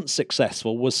wasn't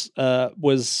successful was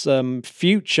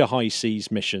future High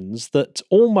Seas missions that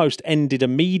almost ended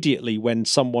immediately when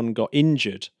someone got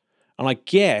injured. And I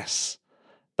guess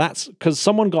that's because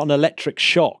someone got an electric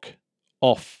shock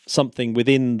off something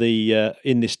within the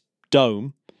in this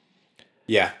dome.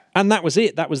 Yeah. And that was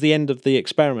it. That was the end of the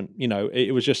experiment. You know,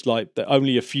 it was just like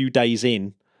only a few days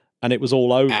in and it was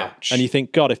all over. Ouch. And you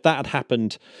think, God, if that had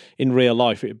happened in real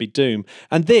life, it would be doom.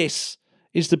 And this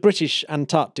is the British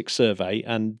Antarctic Survey.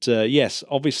 And yes,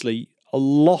 obviously a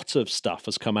lot of stuff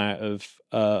has come out of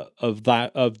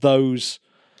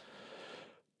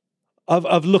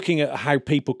looking at how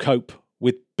people cope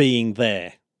with being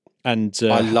there. And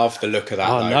I love the look of that.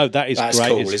 Oh, no, that's great.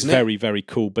 Cool, it's isn't very, very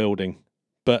cool building.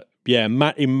 But yeah,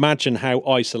 imagine how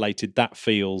isolated that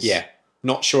feels. Yeah.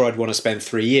 Not sure I'd want to spend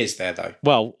 3 years there, though.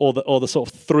 Well, or the sort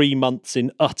of 3 months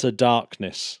in utter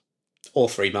darkness. Or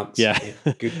 3 months. Yeah.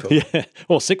 Good call. Yeah.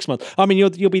 Or 6 months. I mean,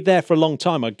 you'll be there for a long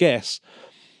time, I guess.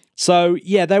 So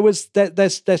yeah, there's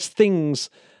things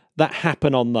that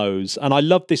happen on those. And I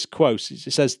love this quote.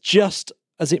 It says, "Just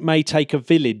as it may take a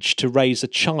village to raise a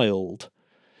child,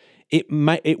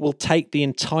 it will take the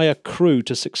entire crew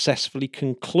to successfully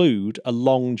conclude a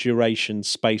long-duration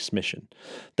space mission."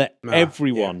 That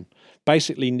everyone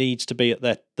basically needs to be at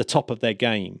the top of their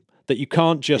game. That you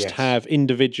can't just have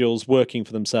individuals working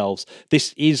for themselves.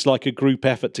 This is like a group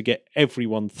effort to get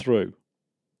everyone through.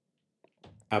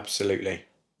 Absolutely.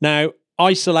 Now,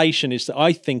 isolation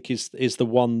I think is the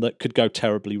one that could go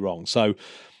terribly wrong. So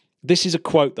this is a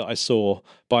quote that I saw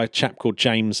by a chap called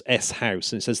James S.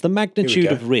 House, and it says, "The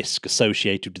magnitude of risk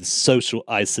associated with social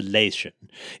isolation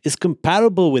is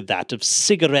comparable with that of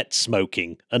cigarette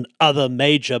smoking and other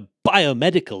major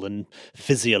biomedical and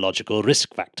physiological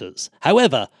risk factors.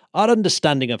 However, our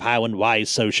understanding of how and why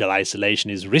social isolation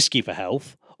is risky for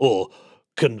health, or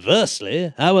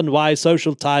conversely, how and why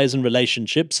social ties and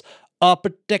relationships are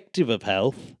protective of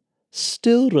health,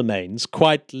 still remains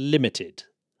quite limited."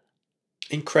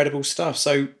 Incredible stuff.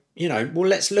 So,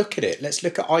 let's look at it. Let's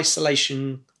look at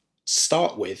isolation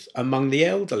start with among the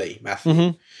elderly, Matthew.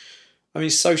 Mm-hmm. I mean,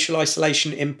 social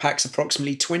isolation impacts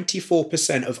approximately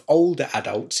 24% of older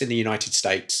adults in the United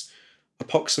States.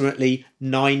 Approximately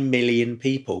 9 million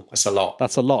people. That's a lot.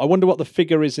 That's a lot. I wonder what the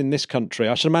figure is in this country.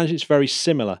 I should imagine it's very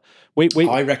similar.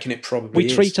 I reckon it probably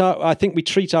is. I think we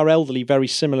treat our elderly very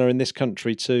similar in this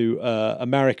country to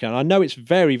America. And I know it's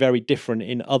very, very different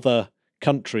in other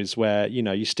countries where,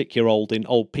 you stick your in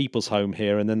old people's home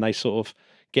here and then they sort of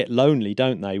get lonely,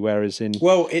 don't they? Whereas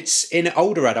it's in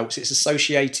older adults, it's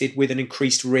associated with an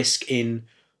increased risk in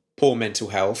poor mental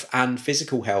health and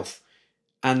physical health.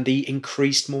 And the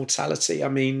increased mortality. I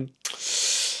mean,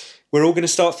 we're all going to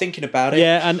start thinking about it.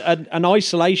 Yeah, and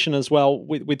isolation as well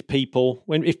with people.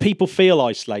 If people feel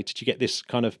isolated, you get this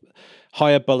kind of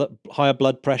higher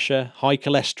blood pressure, high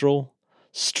cholesterol,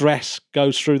 stress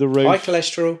goes through the roof. High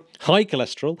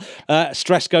cholesterol.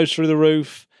 Stress goes through the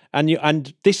roof,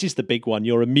 and this is the big one.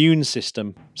 Your immune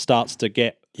system starts to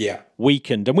get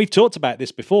weakened, and we've talked about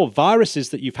this before. Viruses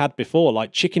that you've had before,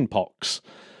 like chickenpox.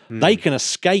 They can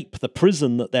escape the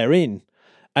prison that they're in,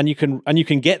 and you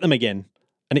can get them again,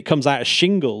 and it comes out as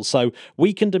shingles. So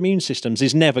weakened immune systems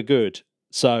is never good.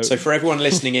 So for everyone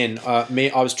listening in,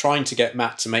 I was trying to get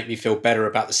Matt to make me feel better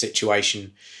about the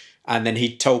situation, and then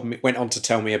he went on to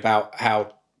tell me about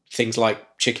how things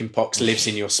like chickenpox lives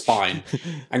in your spine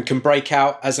and can break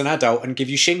out as an adult and give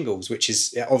you shingles, which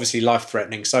is obviously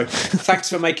life-threatening. So thanks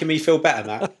for making me feel better,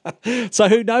 Matt. So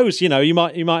who knows? You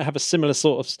might have a similar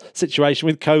sort of situation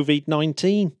with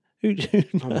COVID-19.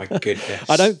 Oh my goodness!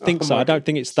 I don't think so. I don't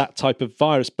think it's that type of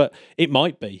virus, but it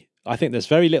might be. I think there's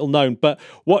very little known.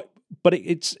 But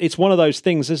it's one of those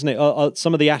things, isn't it?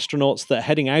 Some of the astronauts that are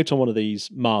heading out on one of these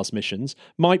Mars missions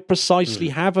might precisely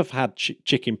have had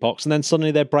chickenpox, and then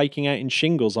suddenly they're breaking out in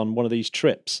shingles on one of these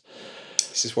trips.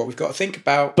 This is what we've got to think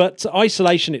about. But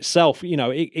isolation itself,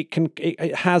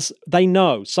 scientists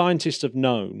have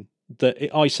known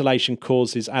that isolation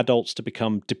causes adults to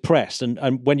become depressed,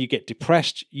 and when you get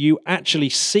depressed, you actually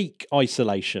seek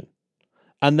isolation.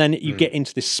 And then you get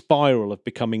into this spiral of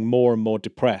becoming more and more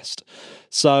depressed.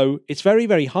 So it's very,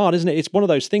 very hard, isn't it? It's one of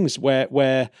those things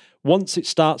where once it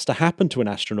starts to happen to an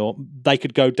astronaut, they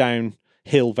could go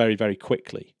downhill very, very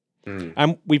quickly.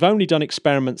 And we've only done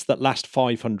experiments that last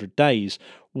 500 days.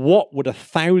 What would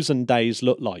 1,000 days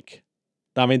look like?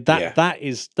 I mean,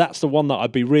 that's the one that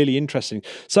I'd be really interested in.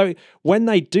 So when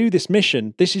they do this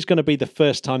mission, this is going to be the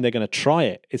first time they're going to try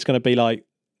it. It's going to be like,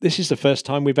 this is the first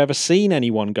time we've ever seen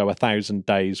anyone go 1,000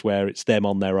 days where it's them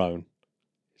on their own.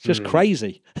 It's just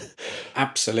crazy.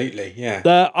 Absolutely,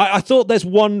 yeah. I thought there's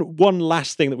one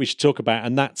last thing that we should talk about,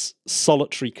 and that's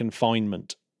solitary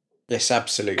confinement. Yes,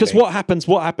 absolutely. Because what happens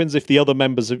if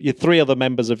the three other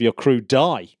members of your crew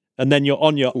die, and then you're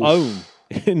on your own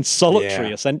in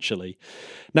solitary, essentially.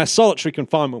 Now, solitary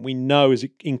confinement, we know, is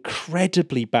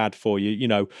incredibly bad for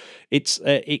you.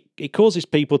 It causes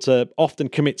people to often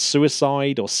commit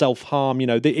suicide or self-harm.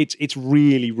 It's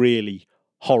really, really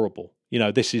horrible.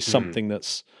 This is something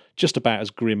that's just about as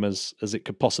grim as it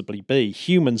could possibly be.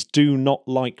 Humans do not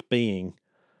like being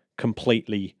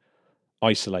completely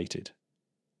isolated.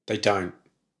 They don't.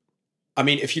 I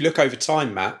mean, if you look over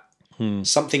time, Matt,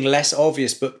 something less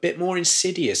obvious but a bit more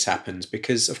insidious happens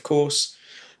because, of course,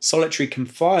 solitary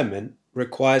confinement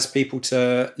requires people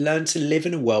to learn to live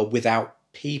in a world without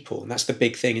people. And that's the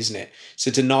big thing, isn't it? It's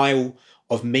a denial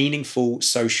of meaningful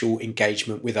social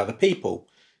engagement with other people.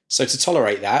 So to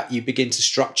tolerate that, you begin to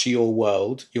structure your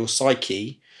world, your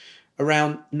psyche,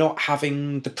 around not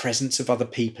having the presence of other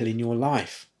people in your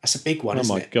life. That's a big one,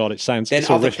 isn't it? Oh my God, it sounds Then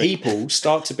terrific. Other people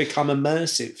start to become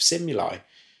immersive stimuli.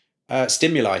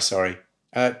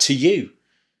 to you.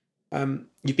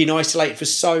 You've been isolated for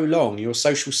so long, your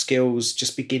social skills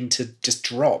just begin to just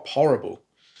drop. Horrible.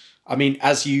 I mean,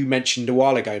 as you mentioned a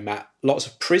while ago, Matt, lots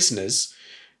of prisoners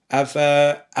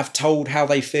have told how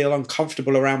they feel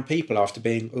uncomfortable around people after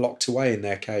being locked away in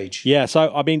their cage. Yeah,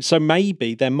 so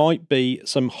maybe there might be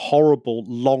some horrible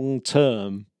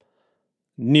long-term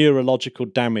neurological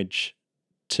damage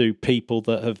to people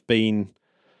that have been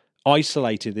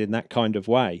isolated in that kind of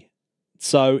way.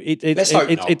 So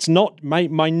it's not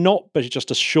might not be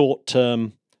just a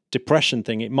short-term depression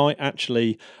thing. It might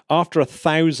actually, after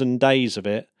 1,000 days of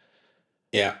it,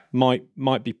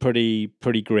 might be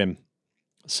pretty grim.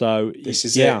 So this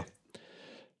is it.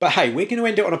 But hey, we're going to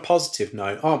end it on a positive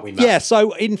note, aren't we, Matt? Yeah.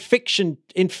 So in fiction,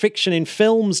 in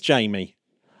films, Jamie,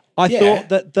 I thought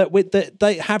that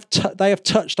they have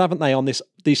touched, haven't they, on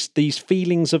these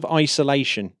feelings of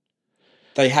isolation.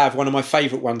 They have. One of my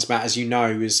favourite ones, Matt, as you know,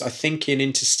 is I think in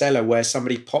Interstellar, where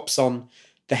somebody pops on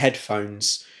the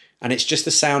headphones and it's just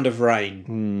the sound of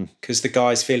rain because the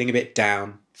guy's feeling a bit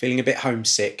down, feeling a bit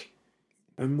homesick,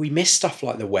 and we miss stuff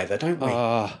like the weather, don't we?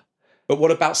 But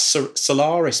what about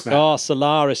Solaris, Matt? Oh,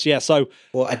 Solaris, yeah. So,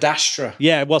 or Ad Astra.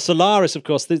 Yeah, well, Solaris, of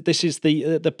course. This is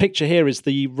the picture here is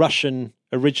the Russian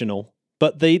original,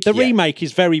 but the remake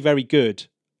is very, very good.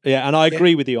 Yeah, and I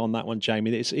agree with you on that one,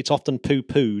 Jamie. It's often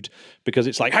poo-pooed because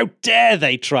it's like, how dare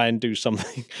they try and do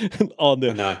something on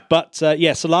the. No. But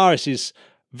Solaris is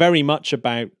very much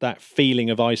about that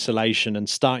feeling of isolation and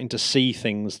starting to see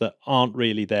things that aren't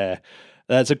really there.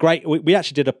 There's a great. We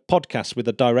actually did a podcast with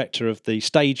the director of the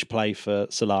stage play for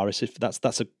Solaris. If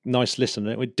that's a nice listen,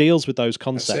 it deals with those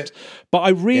concepts. But I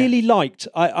really liked.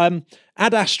 Ad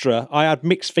Astra. I had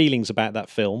mixed feelings about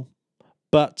that film.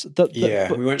 But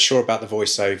we weren't sure about the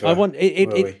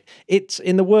voiceover. It's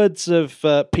in the words of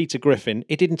Peter Griffin.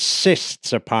 It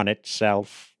insists upon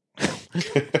itself.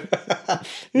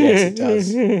 Yes, it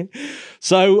does.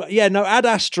 So Ad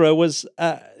Astra was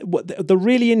the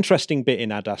really interesting bit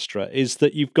in Ad Astra is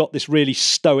that you've got this really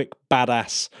stoic,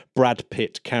 badass Brad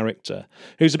Pitt character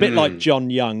who's a bit like John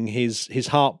Young. His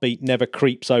heartbeat never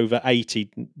creeps over 80,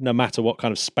 no matter what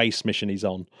kind of space mission he's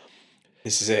on.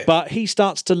 This is it. But he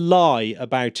starts to lie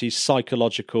about his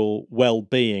psychological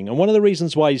well-being. And one of the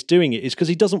reasons why he's doing it is because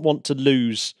he doesn't want to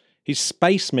lose his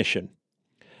space mission.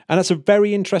 And that's a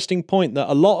very interesting point that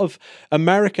a lot of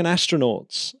American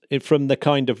astronauts from the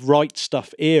kind of Right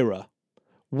Stuff era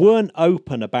weren't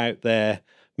open about their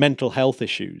mental health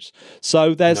issues.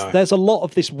 So there's a lot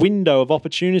of this window of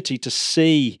opportunity to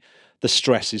see the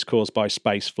stresses caused by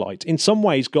spaceflight. In some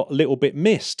ways got a little bit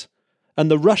missed. And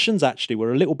the Russians actually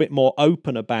were a little bit more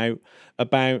open about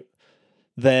the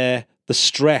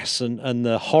stress and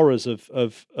the horrors of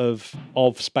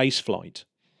spaceflight.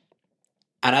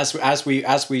 And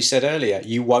as we said earlier,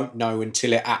 you won't know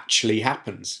until it actually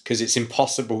happens because it's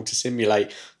impossible to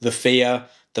simulate the fear,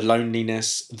 the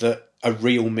loneliness that a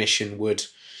real mission would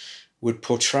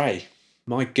portray.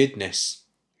 My goodness.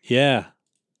 Yeah.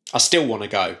 I still want to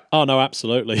go. Oh no,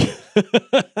 absolutely.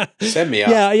 Send me up.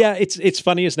 Yeah. It's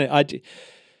funny, isn't it?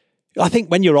 I think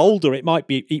when you're older, it might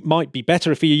be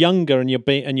better. If you're younger and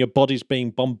your body's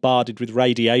being bombarded with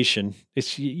radiation,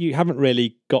 you haven't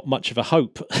really got much of a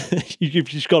hope. You've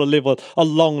just got to live a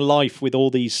long life with all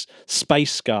these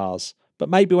space scars. But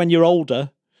maybe when you're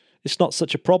older, it's not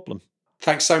such a problem.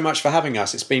 Thanks so much for having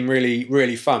us. It's been really,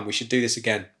 really fun. We should do this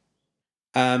again.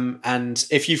 And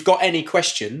if you've got any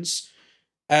questions,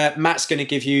 Matt's going to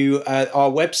give you our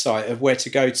website of where to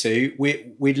go to.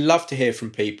 We'd love to hear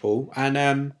from people.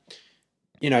 And,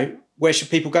 where should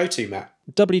people go to, Matt?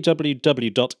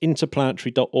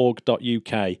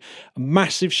 www.interplanetary.org.uk. A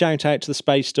massive shout out to the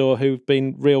Space Store, who've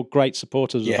been real great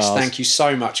supporters of ours. Yes, thank you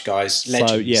so much, guys.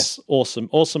 Legends. So, yes,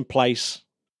 awesome place.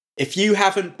 If you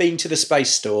haven't been to the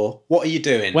Space Store, what are you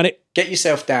doing? Get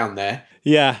yourself down there.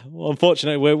 Yeah, well,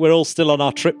 unfortunately, we're all still on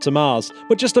our trip to Mars.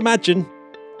 But just imagine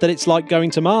that it's like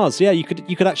going to Mars. Yeah, you could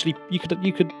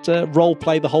role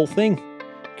play the whole thing.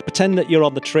 You could pretend that you're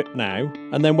on the trip now,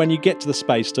 and then when you get to the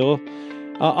Space Store,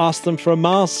 ask them for a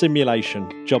Mars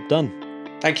simulation. Job done.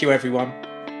 Thank you, everyone.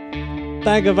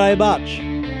 Thank you very much.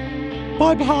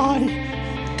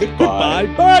 Bye-bye. Goodbye.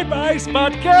 Bye-bye,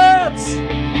 Spud Cats.